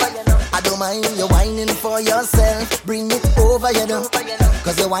 you know. I don't mind you whining for yourself. Bring it over, you know.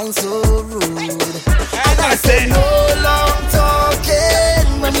 Cause you whine so rude. And I said no long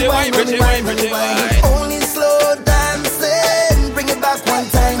talking. When we whine, when we whine, when we whine. Only slow dancing. Bring it back one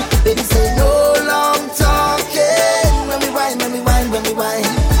time. Baby say no long talking. When we whine, when we whine, when we whine.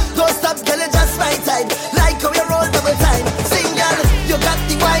 Don't stop, girl, you just right time. Like how you roll double time. Sing, girl, you got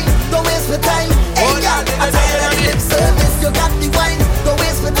the wine. Don't waste my time. Hey, girl, I'm tired of the lip service. You got the wine. Don't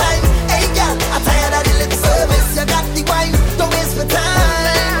waste my time. Hey, girl, I'm tired of the lip service. You got the wine. Don't waste my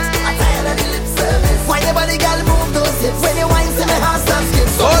time. I'm tired of the lip service. Why nobody, girl, move those hips? When you wine, see my heart stop skip.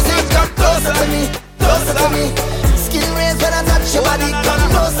 So come closer to me, closer to me. Skin raise when I touch your body. Come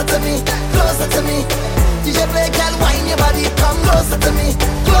closer to me, closer to me. DJ play, girl, wine your body. Come closer to me,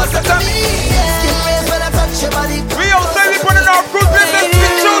 closer to me. Skin raise when I touch your body. We all say we put in our group business. We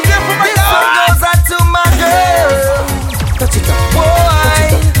choose it for my dog. Goes out to my girl. Touch it up,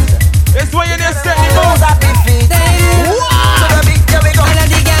 boy. It's when you're there steady, boy. To the beat, here we go. All of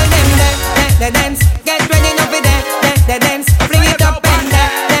the girls them there, dance. Get ready now for the dance. Bring it up and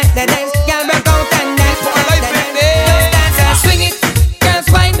the dance. Girl, break out and dance. Dance, swing it. Girls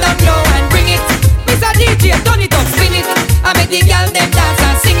wind down low and bring it. Mr. DJ, turn it up, spin it. I make the girl them dance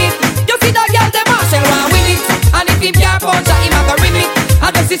and sing it. You see the girl them marshall want win it. And if him can't punch her, him a go rim it.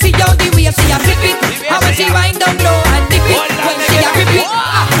 And just see how the way she a flip it. And when she wind down low and dip it, when she a grip it.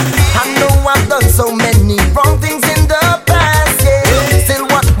 I know I've done so many wrong things in the past, yeah. Still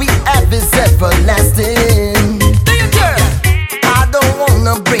what we have is everlasting. Do you care? I don't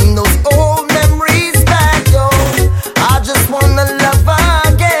wanna bring those old memories back, yo. I just wanna love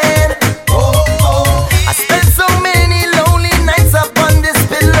again. Oh, oh. I spent so many lonely nights up on this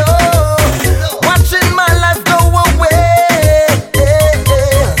pillow, watching my life go away.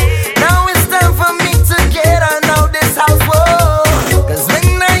 Now it's time for me to get out of this house, whoa. Cause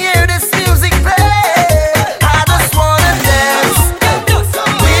when I hear this music play, I just wanna dance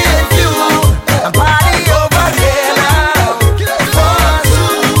with you and party over here now. For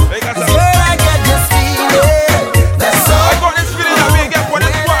two, girl, I get this feeling. That's all. I got this feeling that we get for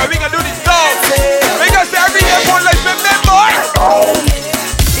this squad. We can do this song. We can say every day for like remember.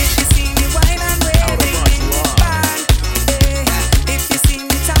 If you see me wine and waving in the band, if you see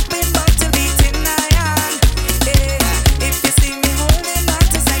me tapping bottle beating my hand, if you see me holding on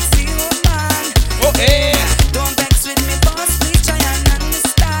to sexy woman, don't vex with me, boss. Please try and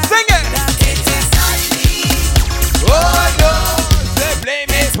understand. Sing it. That it is not me. Oh no, they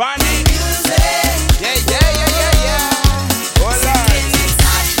blame it on the music. Yeah. Oh Lord, It's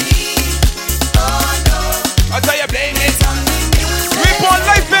not me. Oh no. I tell you blame it on the music. We put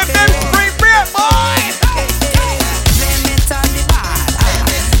life in them spring break, boy. Blame it on the bad,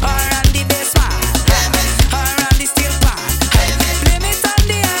 or on the bass man, or on the steel pan. Blame it on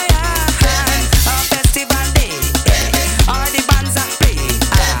the iron, or festival day, or the bands that play.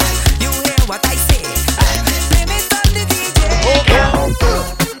 You hear what I say? Blame it on the DJ.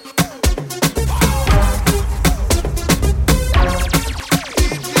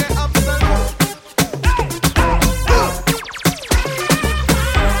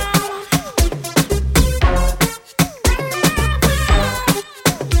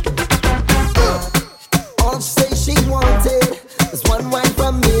 All she say she wanted was one wine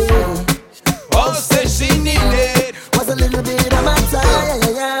from me. All say she needed. Was a little bit of my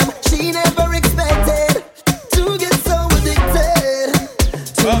time. She never expected to get so addicted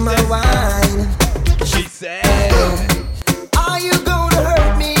to my wine. She said, Are you gonna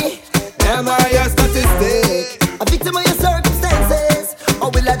hurt me? am I a statistic? A victim of your circumstances? Or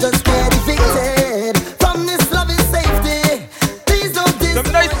will I just get evicted from this loving safety? Please don't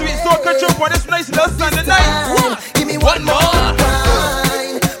Some nice sweet soul control for this nice little Sunday night. give me One more.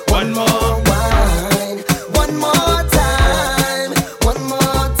 wine. One more. Wine. One more time. One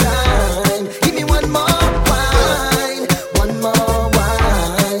more time. Give me one more wine. One more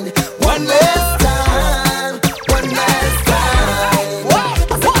wine. One last time. One last time.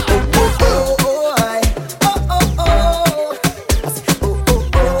 I said, oh, oh, oh, oh, I. Oh, oh, oh. I said, oh, oh,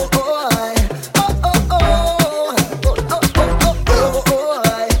 oh, oh, I. Oh, oh, oh. Oh, oh, oh, oh, oh, oh,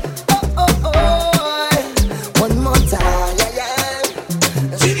 I. Oh, oh, oh, I. One more time. Yeah, yeah.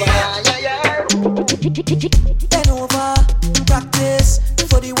 Yeah, yeah. Bend over, practice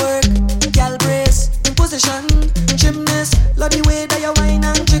for the work, gal brace, position, gymnast, love the way that you whine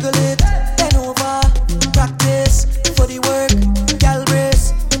and jiggle it. Bend over, practice for the work, gal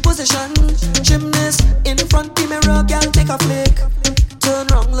brace, position, gymnast, in front the mirror, gal take a flick, turn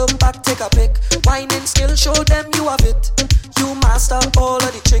round, look back, take a pic, skill, show them you have it. You master all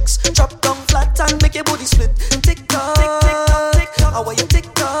of the tricks. Drop down flat and make your body split. Tick tock, tick tock, how are you tick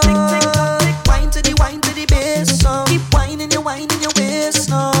tock? Wine to the bass now. Keep whining your waist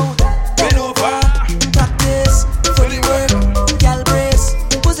now. Bend over. Practice for the work, gal brace.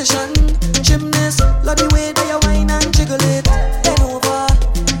 Position, gymnast. Love the way that you whine and jiggle it. Bend over.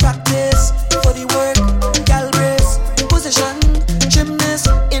 Practice for the work, gal brace. Position, gymnast.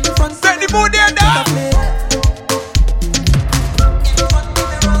 In front. Set the mood there now.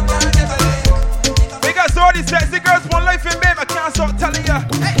 All these sexy girls want life in bed, I can't stop telling ya.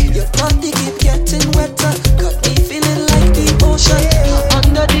 Your body keep getting wetter, got me feeling like the ocean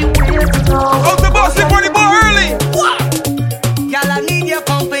under the waves now. Out the boss, the money more early. Y'all, I need your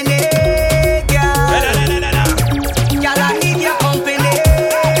company, y'all, I need your company.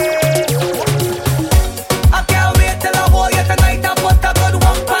 I can't wait till I hold you tonight and put a good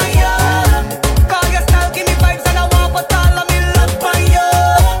one on you. Call your style, give me vibes and I want put all of me love on you.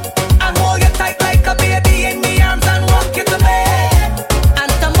 And hold you tight like a baby in me arms and rock you to bed.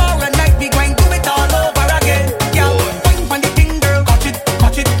 And tomorrow night we going do it all over again. Yo, wine pon the thing, girl, catch it,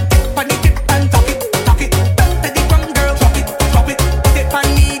 dip pon the tip and tuck it, down to the ground, girl, drop it, put it pon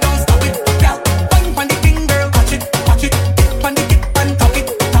me, don't stop it. Yo, wine pon the thing, girl, catch it, dip pon the tip and tuck it,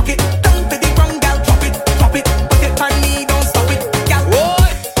 down to the ground, girl, drop it, put it pon me, don't stop it. Yo,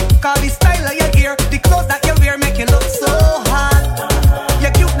 call the style of your gear, the clothes that you wear make you look so hot.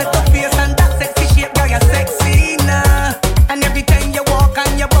 Your cute little face and that sexy shape, girl, you're sexy now. And every time you walk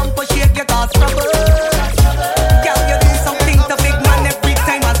and your bumper shake, you cause trouble. Girl, you do something to big man every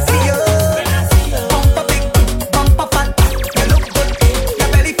time I see you. Bumper big, bumper fat, you look good, your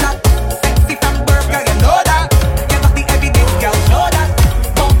belly flat, sexy from birth, girl, you know that. You got the evidence, girl, show that.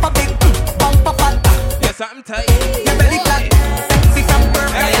 Bumper big, bumper fat, Yes, I'm tight. your belly flat, sexy from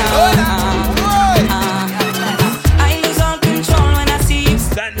birth, girl, you know that. I lose all control when I see you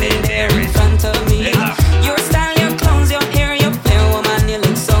Standing there in front of me. Your style, your clothes, your hair, your fair woman, you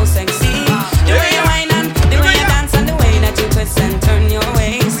look so sexy. The way you whine and the way you dance and the way that you twist and turn your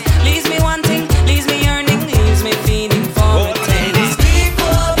waist leaves me wanting, leaves me yearning, leaves me feeling for a taste.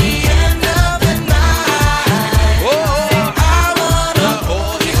 Before the end of the night, I wanna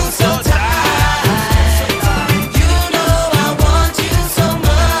hold you so tight. You know I want you so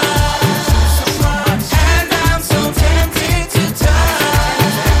much, and I'm so tempted to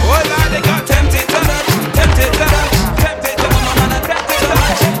touch. Oh, Lord, they got tempted to touch, tempted to touch, tempted to touch, tempted to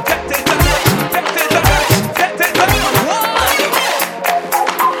touch, tempted to touch, tempted to touch, tempted to touch.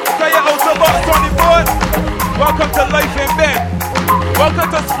 Okay, you're out the box 24. Welcome to Life in Bed. Welcome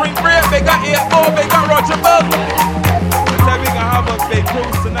to Spring Break. They got 8 Ball, they got Roger Bell. Looks like we gonna have a big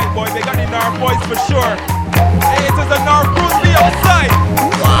cruise tonight, boy. They got the North boys for sure. Hey, it is a North cruise, be outside.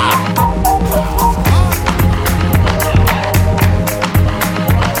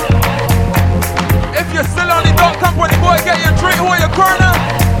 If you're still on the dot, come on the boy, get your drink or your corner.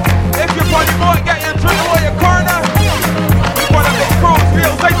 If you're on the boy, get your drink or your corner. We want a big cruise,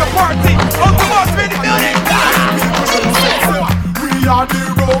 feels like a party. Uncle Boss, in the building. We are the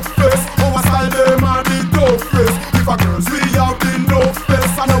rope face, our style them are the dope face. If a girls we have the no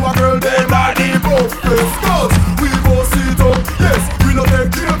face, and our girl them are the both face. Cause we both sit up, yes, we no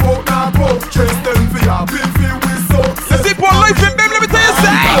take care about now broke. Chase them for your beefy with so. Let's see for Life in Bed, let me tell you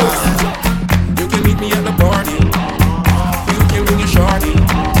something. You can meet me at the party. You can bring your shorty.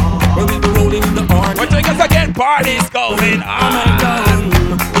 When we be rolling in the party. What you guys again? Party's going on.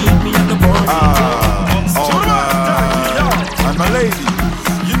 Meet me at the party. And my lady,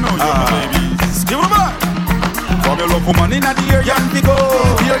 you know you're my baby. Give me back. From your love woman in the area and we go.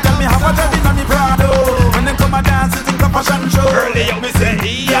 Here tell me how I tell in on the Prado. When they come and dance, you think a fashion show. Early up, me say,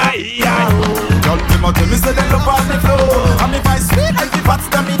 yeah. Y'all them out tell me say they love on the flow. And if I sweet, I keep fat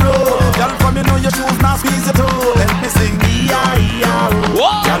stamina. Y'all from you know your shoes now squeeze your toe. Let me sing,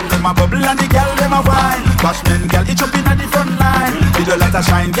 Y'all them a bubble and the girl them a wine. Bashman girl itch up in the front line. With the light a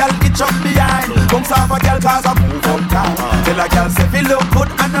shine, girl itch up behind. Bounce off a girl cause I move up time. Tell a girl say feel look good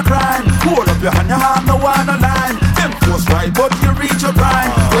and no crime. Hold up your hand, your arm no one no line. Them force right but you reach your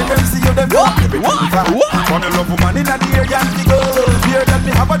prime. When them see you them know everything fine. From your love woman in the area and we go. Here that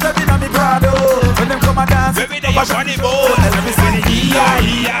me have a job in a me Prado. When them come and dance, every day you're funny boy. Let me say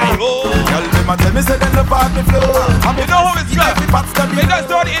girl them a tell me say they love on me flow. You know how it's like. We got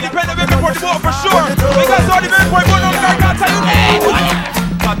started independent women for the ball for sure. We got started women for the ball, no I can't tell you that.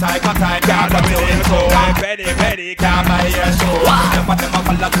 Cut, can't be so. Ready, can't buy your show. Them a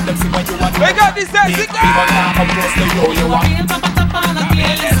follow to them see what you want. We got this sexy girl. We gonna come close to you want.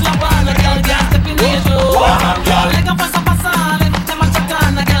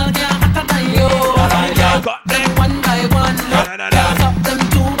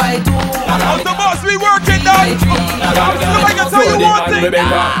 me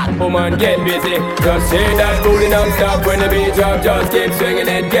better. Woman, get busy. Just say that booty non-stop when the beat drop. Just keep swinging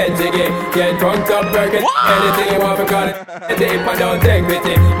it, get jiggy. Get drunk up, working anything you want to call it. If I don't take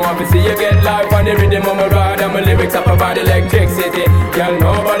pity, want to see you get life on the rhythm of my ride. And my lyrics up about electricity. Girl,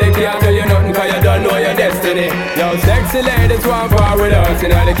 nobody can do you nothing cause you don't know your destiny. Yo, sexy ladies want war with us.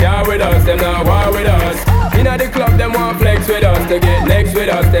 Inna the car with us, them not war with us. Inna the club, them want flex with us. To get next with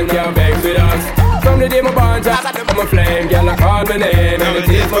us, them can't vex with us. From the day my bond just I'm a flame. Girl, I call my name and it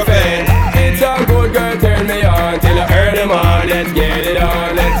is my fame. It's a good girl, turn me on till I earn them on. Let's get it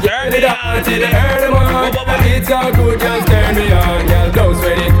on, let's get it on till I earn them on. It's a good girl, turn me on. Girl, don't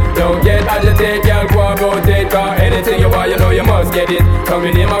sweat it, don't get agitated. Girl, go about it, cause anything you want, you know you must get it. Come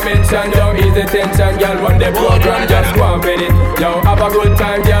in my mention, don't ease the tension. Girl, run the program, just go and bet it. Yo, have a good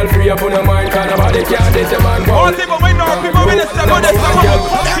time, girl, free up on your mind. Cause nobody can this, your man go. All people wait now, people with this,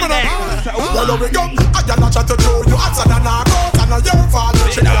 well, we go. I cannot chat to you. Answer than a goat and a year fall.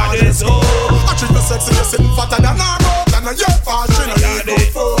 She not this so. I treat you sexy, you sitting fatter than a goat and a year fall. She not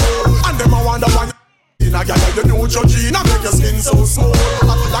this so. And them I wonder why you a girl, you know Georgina make your skin so smooth.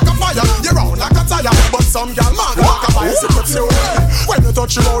 I feel like a fire, you round like a tire. But some girl man like a bicycle too. When you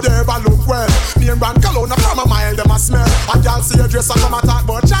touch you out there, but look well. Name brand cologne from a mile, them a smell. And girl see your dress and come attack,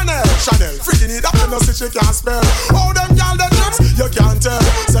 but Chanel, freaking it up, you know see she can't spell. Oh them girl the dress, you can't tell.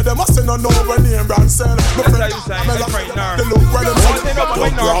 Say they must not know when name brand sell. My friend, they look where them sell.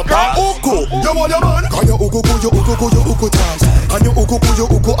 Uku, you want your man? Can you uku, you uku tight. And you uku, and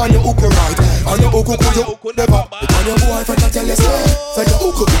you uku right. And you uku, you uku never. And your boyfriend tell you say, say you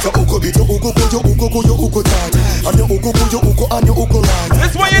uku bit, you uku tight. And you uku, and you uku right.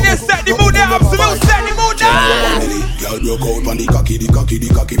 This one you just set the mood there, absolute set the mood there. Girl broke out on the cocky. Broke it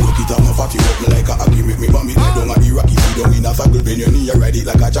up, no fatty up me like a hockey. Make me vomit, don't a the rocky. Sit down in a circle, bend your knee, ride it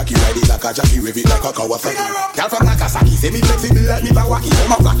like a jockey. Rev it like a Kawasaki. Girl from Nagasaki, say me flexible like me Bawaki.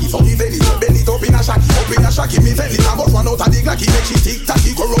 I'm a flaky, so me belly, bend it up in a shacky. Me belly, I must run out of the glacky. Make she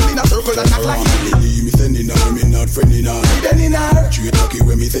tick-tacky, go round in a circle and act like it. Me sending her, me not friending her. Me bending her. Straight cocky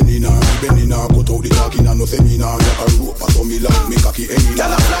when me sending her. Me bending her, cut out the talking and no seminar. Like a rope, so me long, me cocky any.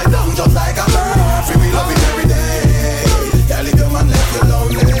 Girl I fly down just like a bird. Free me love it every day. Girl if your man left you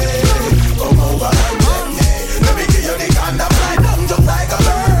lonely, come over and get me. Let me give you the kind that fly down just like a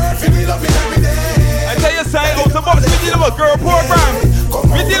bird. Free me love it every day. I tell you something, out the box, we deal with a girl program.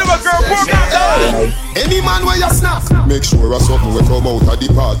 We deal with a girl program, dog. Any man where you snap, make sure a something will come out of the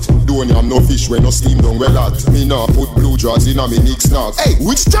pot. Don't have no fish when no steam down well hot. Me nah put blue jaws in a me Nick snacks. Hey,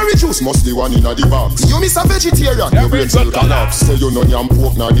 which cherry juice must the one in a the box? You miss a vegetarian, your brain cell collapse. Say you no yam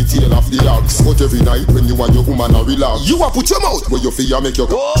pork na the tail of the ox. But every night when you want your woman a relax, you a put your mouth where you feel make your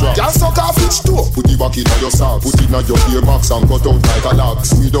drop. Can't suck off each toe. Put the back in your socks. Put it in your ear box and cut out like a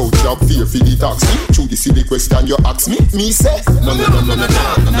lax. Without job fear for the tax. Through the silly question you ask me. Me say no.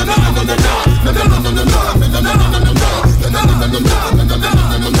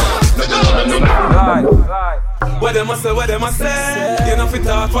 What them a say, you know fit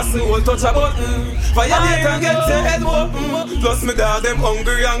talk for soul touch a button. Violate and get your head open. Plus me dog them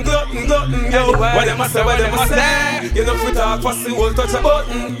hungry and glutton. Yo, what them a say, you know fit talk for soul touch a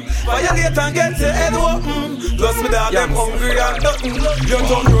button. Violate and get your head open. Plus me dog them hungry and glutton. You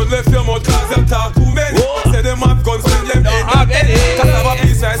don't road left your mouth cause them talk too many. Say them have guns when them don't have any. Cause I have a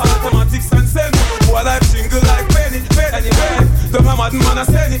piece of automatics and send. Boy life jingle like penny. Them a mad man a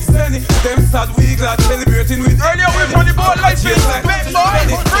send it. Them sad we glad celebrating with. Earlier we from the board like this. You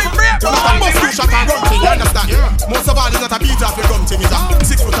understand? Most of all is not a beat off your gun thing. It's a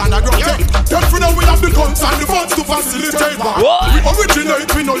 6 foot underground thing. Then for now we have the guns and the funds to facilitate war. We originate,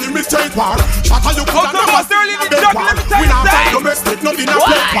 we no limitate war. Shatter you put and never stay in the bed war. We not fight domestic, nothing a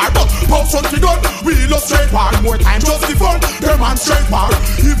play war. But pops on the gun, we illustrate war. More time just the fun, demonstrate war.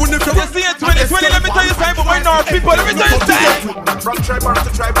 Even if you're see it 2020, let me tell you something, but right now people, let me tell you something. From tribe to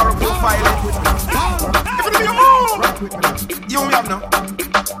tribe, profile you have now.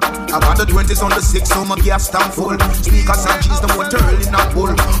 I got the 20s on the 6, so my gas tank full. Speakers and cheese, the motor in a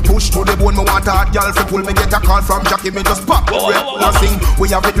bull. Push to the bone, me want a hot girl fi pull. Me get a call from Jackie, me just pop the rep. Sing, we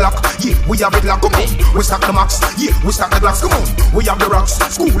have it locked, yeah, we have it locked. Come on, we stack the max, yeah, we stack the glass. Come on, we have the rocks,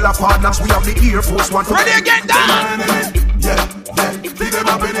 school of hard knocks. We have the Air Force One. Ready again, down. Yeah, leave them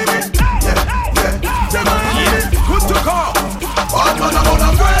up in it. Yeah, good to call. All man about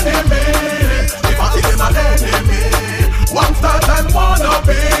a friend me. If I see them an enemy, one start and wanna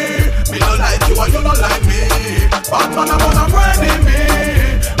be. Me no like you and you no like me. Bad man about a friend me.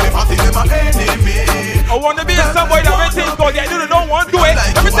 If I see them an enemy, I wanna be a somebody that when things go, they don't want to do it.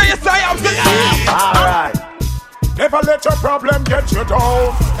 Let me tell you, say I'm alright. Never let your problem get you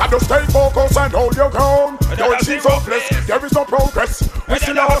down. Gotta stay focused and hold your ground. Don't seem hopeless, there is no progress. We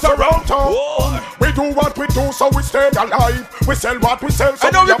still have around town. We do what we do, so we stay alive. We sell what we sell. So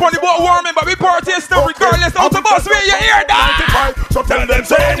I know we probably bought warming, but we party still regardless. Out the bus, where you hear that? So tell them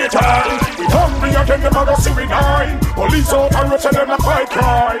say anytime. We hungry again, them a go see we nine. Police out and rush and them a fight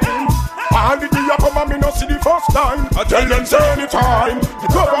crime. All the day I come and me no see the first time. I tell them say anytime.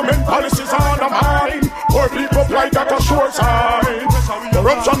 The government policies are the mine. Poor people like that a sure sign.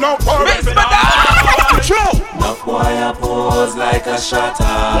 Corruption now for it. No boy a pose like a shutter,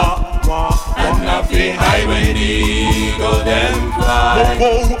 and nothing high when the eagle them fly.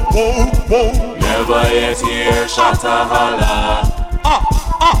 Never yet hear shutter holler.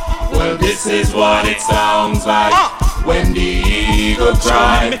 Well, this is what it sounds like when the eagle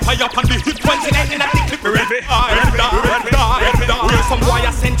cry. Me tie up on the hip 29 in a clip. Real some boy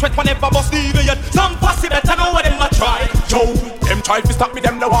a send threat whenever bust the idiot. Some fussy better know what them a try. Yo, them try to stop me,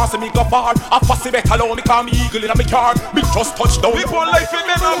 them no want see me go far. A fussy better alone, me call me eagle in a me car. Me just touch down. We want life in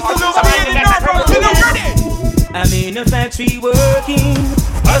them, I'm in a factory working,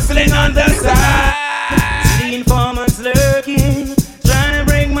 hustling on the side. See the informants lurking, trying to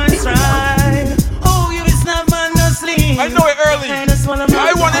break my stride. Oh, you is not man no sleep. I know it early.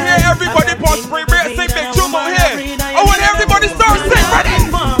 I want to hear everybody pause spring break, sing big tune over here. I want everybody start sing ready.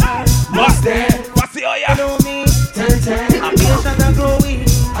 What's that? What's the oh yeah? I feel shot and growing.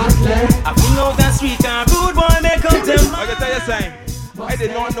 I feel out that street car, good boy make up them. I can tell you something. I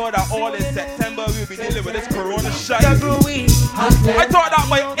did not know that all in September we'll be dealing with this corona shit. I thought that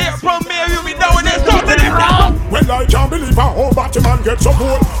by April, May we'll be down with this something now. Well, I can't believe a whole Batman get so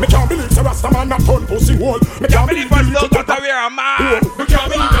cool. Me can't believe the Rastaman not turn pussy hole. Me can't believe I still got to wear a man. Me can't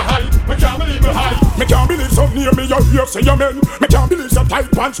believe the hype. Me can't believe the hype. Me can't believe some near me you hear say amen. Me can't believe the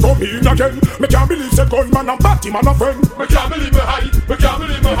tight pants come in again. Me can't believe the gunman and Batman a friend. Me can't believe the hype. Me can't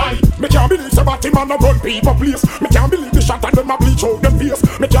believe the hype. Me can't believe the Batman a run people place. Me can't believe the shot and them a bleach out them face.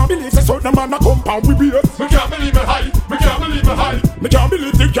 Me can't believe the certain man a compound with beer. Me can't believe the hype. Me can't believe the hype. Me can't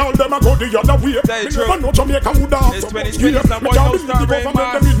believe the girl them a go the other way. Me never know Jamaica would have it's 2020, some boy don't start rain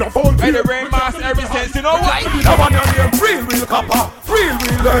mask. Hey, the rain mask ever since, you know what? I want your name, real copper, real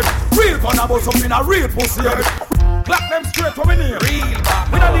lead, real gun about something a real pussy head. Clap them straight for me near. Real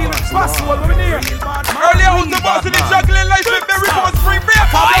bad. We don't need it fast for me near. Earlier on the boss in the juggling life with very boss spring break.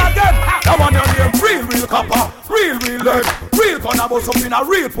 I want your name, real copper, real lead, real gun about something a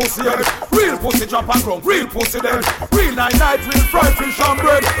real pussy head. Real pussy drop and ground, real pussy dead. Real night, real fried fish and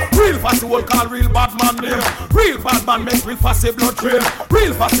bread. Real fussy will call real bad man name. Real bad man make real fussy blood trail.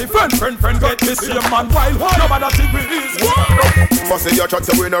 Real fussy friend get the same man wild. Nobody think we is. Fussy your chat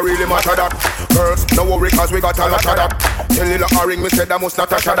so we no really matter that. Girls, no worry cause we got a lot of that. Tell little Haring me said I must not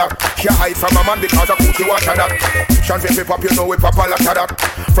touch that. Can't hide from a man because a cookie water that. Shan fi pop you know we pop a lot of that.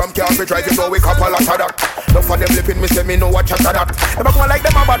 From car we drive you know we cop a lot of that. Enough of them lipping me say me know what chat of that. Never go like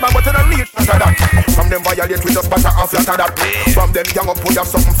them a bad man but they don't need chat of that. From them violate we just batter and flat of that. From them young up we have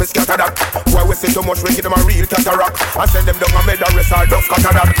something for scatter that. Why we say too much we give them a real cataract. And send them down a med and rest our duff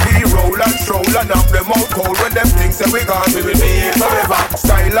cutter that. We roll and stroll and knock them out cold. When them things say we gone we will be here forever.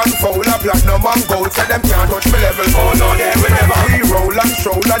 Style and foul a platinum and gold. Say them can't touch me level. Oh no there we never. We roll and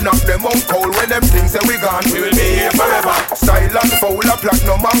stroll and knock them out cold. When them things say we gone we will be here forever. Style and foul a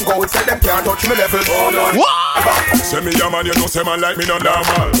platinum and gold. Say them can't touch me level. Oh no never. Say me a man you know say man like me no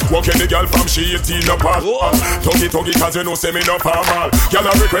normal. Walking the girl from she 18 up all. Tuggy cause you know say me no formal. Girl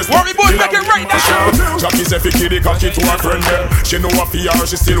a request. Worry boy make it right now. Jackie say fi kiddie cocky to a friend them. She know a fear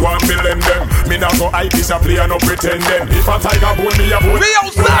she still want me lend them. Me not go hype this a play and no pretend them. If a tiger bone me a bone. We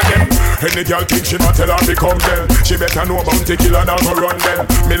outside. Any girl think she not tell her become them. She better know about the killer now go run them.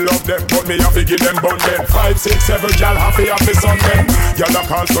 Me love them but me have to give them bun them. 5, 6, 7 girl happy have to son them. Girl a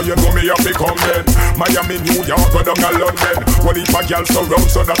call so you know me have to come them. Miami, New York, go down a London. What if a girl surround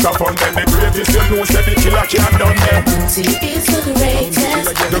so that's a fun them. The greatest you know say the killer can't done them. Auntie is the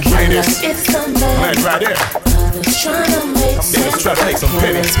greatest. The greatest. It's the man. Right there. Trying to make sense. Try to make some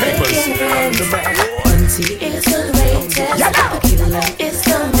pennies, papers. Auntie is the greatest. The killer is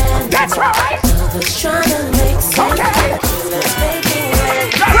the man. That's right. Others trying to make sense. Okay. Let's make it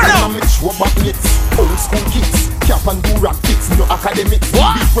work. Dynamic show back hits, old school kicks. Cap and do rap kicks, no academics.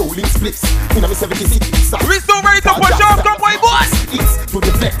 What? Big rolling splits. In a 76. We still ready to push off, come boy, boys. It's to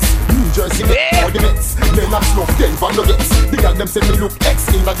the flex. New Jersey, all the Mets. Leonard Snuff, Denver Nuggets. The girl them say me look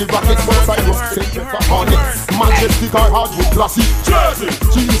X in like the Rockets. But I was say pepper Hornets. Manchester car hard with classy. Jersey.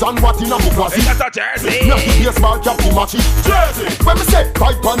 Cheese and what in a me classy. That's a Jersey. Not the baseball cap the matchy. Jersey. When me say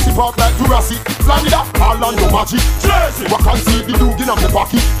tight panty park like Jurassic. Florida, Orlando magic. Jersey. What can see the dude in a me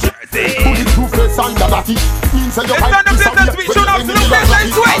pocket. Jersey. Bulletproof face under natty. Means that you let's turn the business switch on up to the business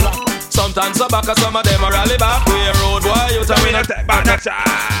switch. Sometimes some back, some of them are rally back. We a road boy, you tell me not take back that shot.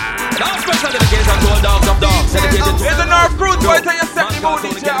 Now special dedication to all dogs of dogs. Dedicated to. Here's a North Cruise boy, tell you something about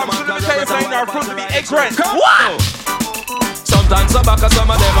DJ. I'm going to tell you something North Cruise to be ignorant. What? Sometimes some back, some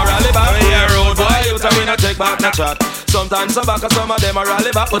of them are rally back. We a road boy, you tell me not take back that shot. Sometimes some back, some of them are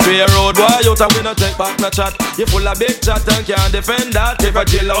rally back. But we a road boy, you tell me not take back that shot. You full of big chat and can't defend that. If a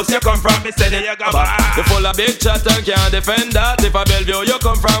jail house you come from, me sending you go back. You full of big chat and can't defend that. If a Bellevue you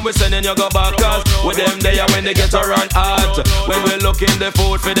come from, we sending you go back. Cause with them there when they get to run hard. When we looking the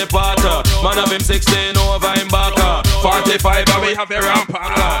food for the potter. Man of him 16 over him back. 45 and we have a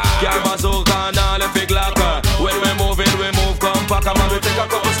rampacker. Can't bazooka and all the big locker. When we moving, we move compact. Man we take a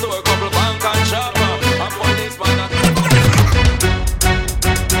couple store, couple bank and shop. I'm policeman and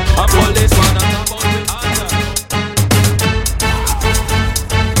I'm policeman and I'm about the answer.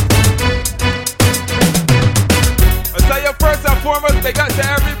 I'll tell you first and foremost, they got to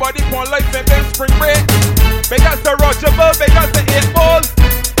everybody for life and them spring break. They got to Roger Bell, they got to 8 Ball.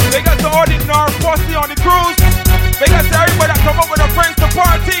 They got to all the North Posse on the cruise. They got to everybody that come up with their friends to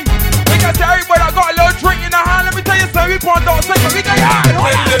party. They got to everybody that got a little drink in the hand. Let me tell you something, we point out second, we got hard.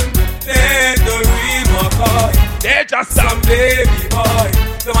 They're the real McCoy. They're just some baby boy.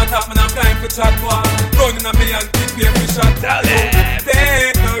 Them on top, man, I'm time for chat boy. Running a me and keep me every shot. Tell them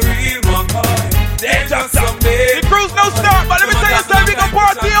they're the real McCoy. They're just some baby. The cruise no start, but let me tell you something, we got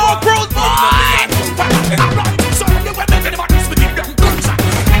party on cruise boy.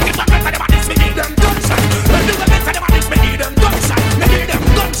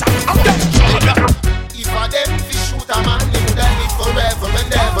 If I them fish shoot a man, live then live forever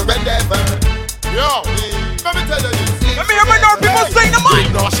and ever and ever. Yo, let me tell you this. Let me hear my North people sing the mic.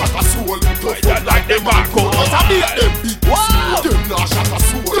 Them not shot a soul, tough like them Marco. But I beat them big. Them not shot a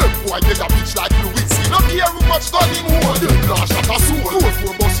soul. Them boy get a bitch like Lewinsky. Not care who much done him hold. Them not shot a soul. Two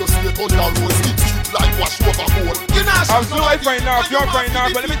for bus your slate on the road. Skip street like wash over gold. You not shot a soul. I'm so right now, you're right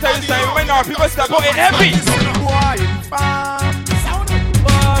now, but let me tell you something. My North people step out in heavy.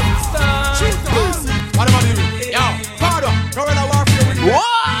 What am I doing? Yo, pardon, Corona Warfare with me.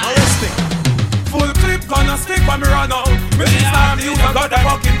 Arresting. Full clip gonna stick when me run out. Me start you can got the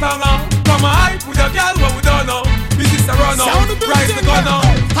fucking tongue out. Come on, hype with a girl what we don't know. This is a run out, rise the gun out.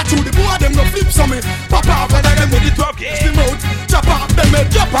 I told the boy them no flips on me. Pop off when I them with the truck. Steam out, chop off them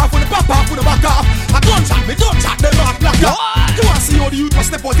head, chop off when the pop off when the back off. I don't chat me, don't chat them off black off. You wanna see how the youth must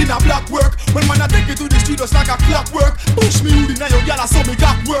step out in a black work. When man I take it to the street just like a clockwork. Push me with the now your girl I saw me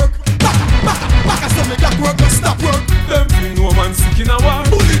got work. Back I saw me got work, don't stop work. Them feel no man sick in a war.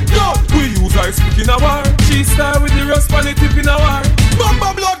 Bullet gun. We use our speak in a war. She start with the rust on the tip in a war.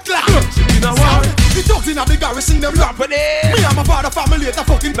 Bumba blood clot. In a war. The dogs in the garrison them lamping. Me and my father family at a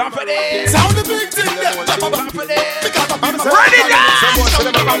fucking lamping. Sound the big thing there. Because I'm ready now.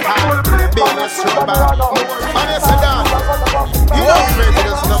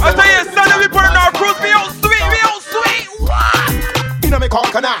 I tell you, son, we put in our cruise, we all sweet, what? You know me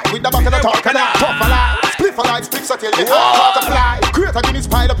conquer night with the back of the talk and I pop a lie. Split for light, split so till the heart to fly. Create a Guinness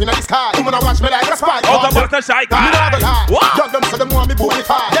pile up in the sky. You wanna watch me like a spy. Out the butter shy guy. Me never lie. Young them so them want me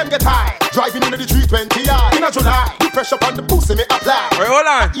bonify. Them get high. Driving into the 320i. In a July. The pressure on the pussy me apply. Wait, hold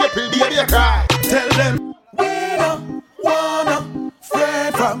on. April baby a cry. Tell them we don't wanna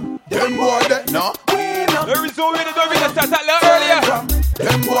friend from them boy that no. Let me resume it, don't we just start that little earlier.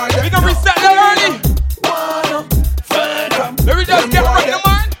 Them boy that we can reset that early. Let me just get right,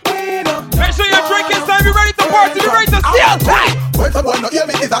 man. Make sure you're drinking, son. Be ready to party. Be ready to steal. When someone not hear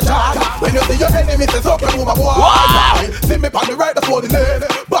me is a charge. When you see your enemy, it's up and move a boy. See me on the right, that's for the lane.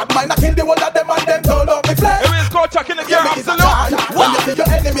 But mine, I kill the one of them and them turn up the flag. Here is go checking the gear, absolute. When you see your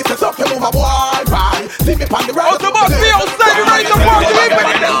enemy, it's up and move a boy. See me on the right, that's for the lane. Be ready to party.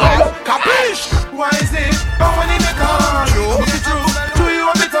 Capiche? Why is it? But when you make on, it's the truth. Do you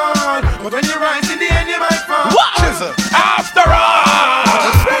want it on? But when you rise in the end, you might fall. After all.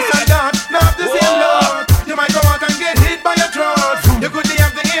 Not the same Lord. You might go out and get hit by a drought. You could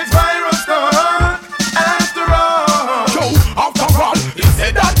have the AIDS virus done. After all. Yo, after all, he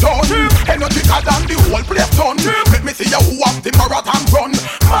said that done. Energy than the whole place done. Let me see you who have the marathon run.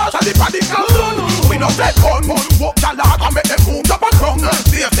 Marshal the radical son. We no set gun. Walk the log and make them move up and run.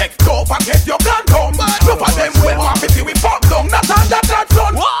 See a sex, don't forget your plan done. Look at them well happy see we fuck down. Not on that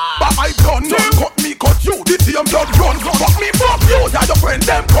son. But I done. Cut me, cut you. The same blood run. Fuck me, fuck you. Yeah, your friend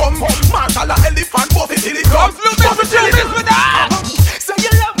them come. Marshal a elephant, both it till it comes. Absolute Mr. Chillis with that. Say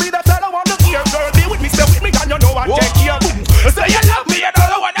you love me, that's all I want to hear. Girl, be with me, stay with me, and you know I take care. Say you love me, and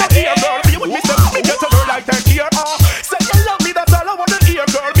all I want to hear. Girl, be with me, stay with me, get a girl like take care. Say you love me, that's all I want to hear.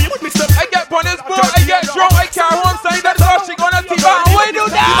 Girl, be with me, stay. I get on this board.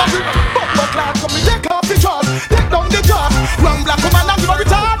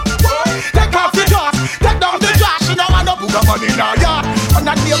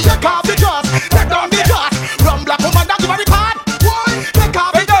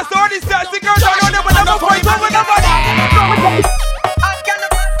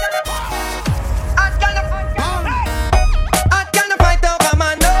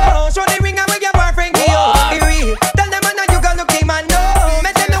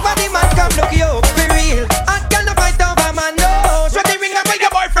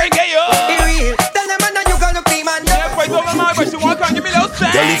 man, but she want to give me those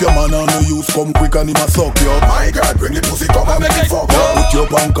things. Girl, if your man on no use, come quick and he ma suck you. My girl, bring the pussy, come and make me fuck you. Put your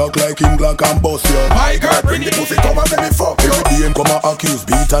Bangkok like him Glock and bust you. My girl, bring the pussy, come and make me fuck you. Every day him come and accuse,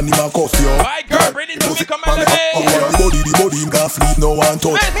 beat and he ma cuss you. My girl, bring the pussy, come and make me. The body, him can't sleep, no one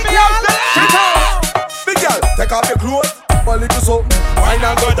touch. Big girl, take off your clothes, a little something. Wine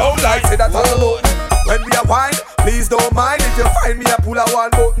and go down like say that on the boat. When we a wine, please don't mind if you find me a pull a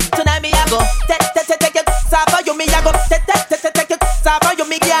one button. Tonight me a go, take your suffer, you me a go, take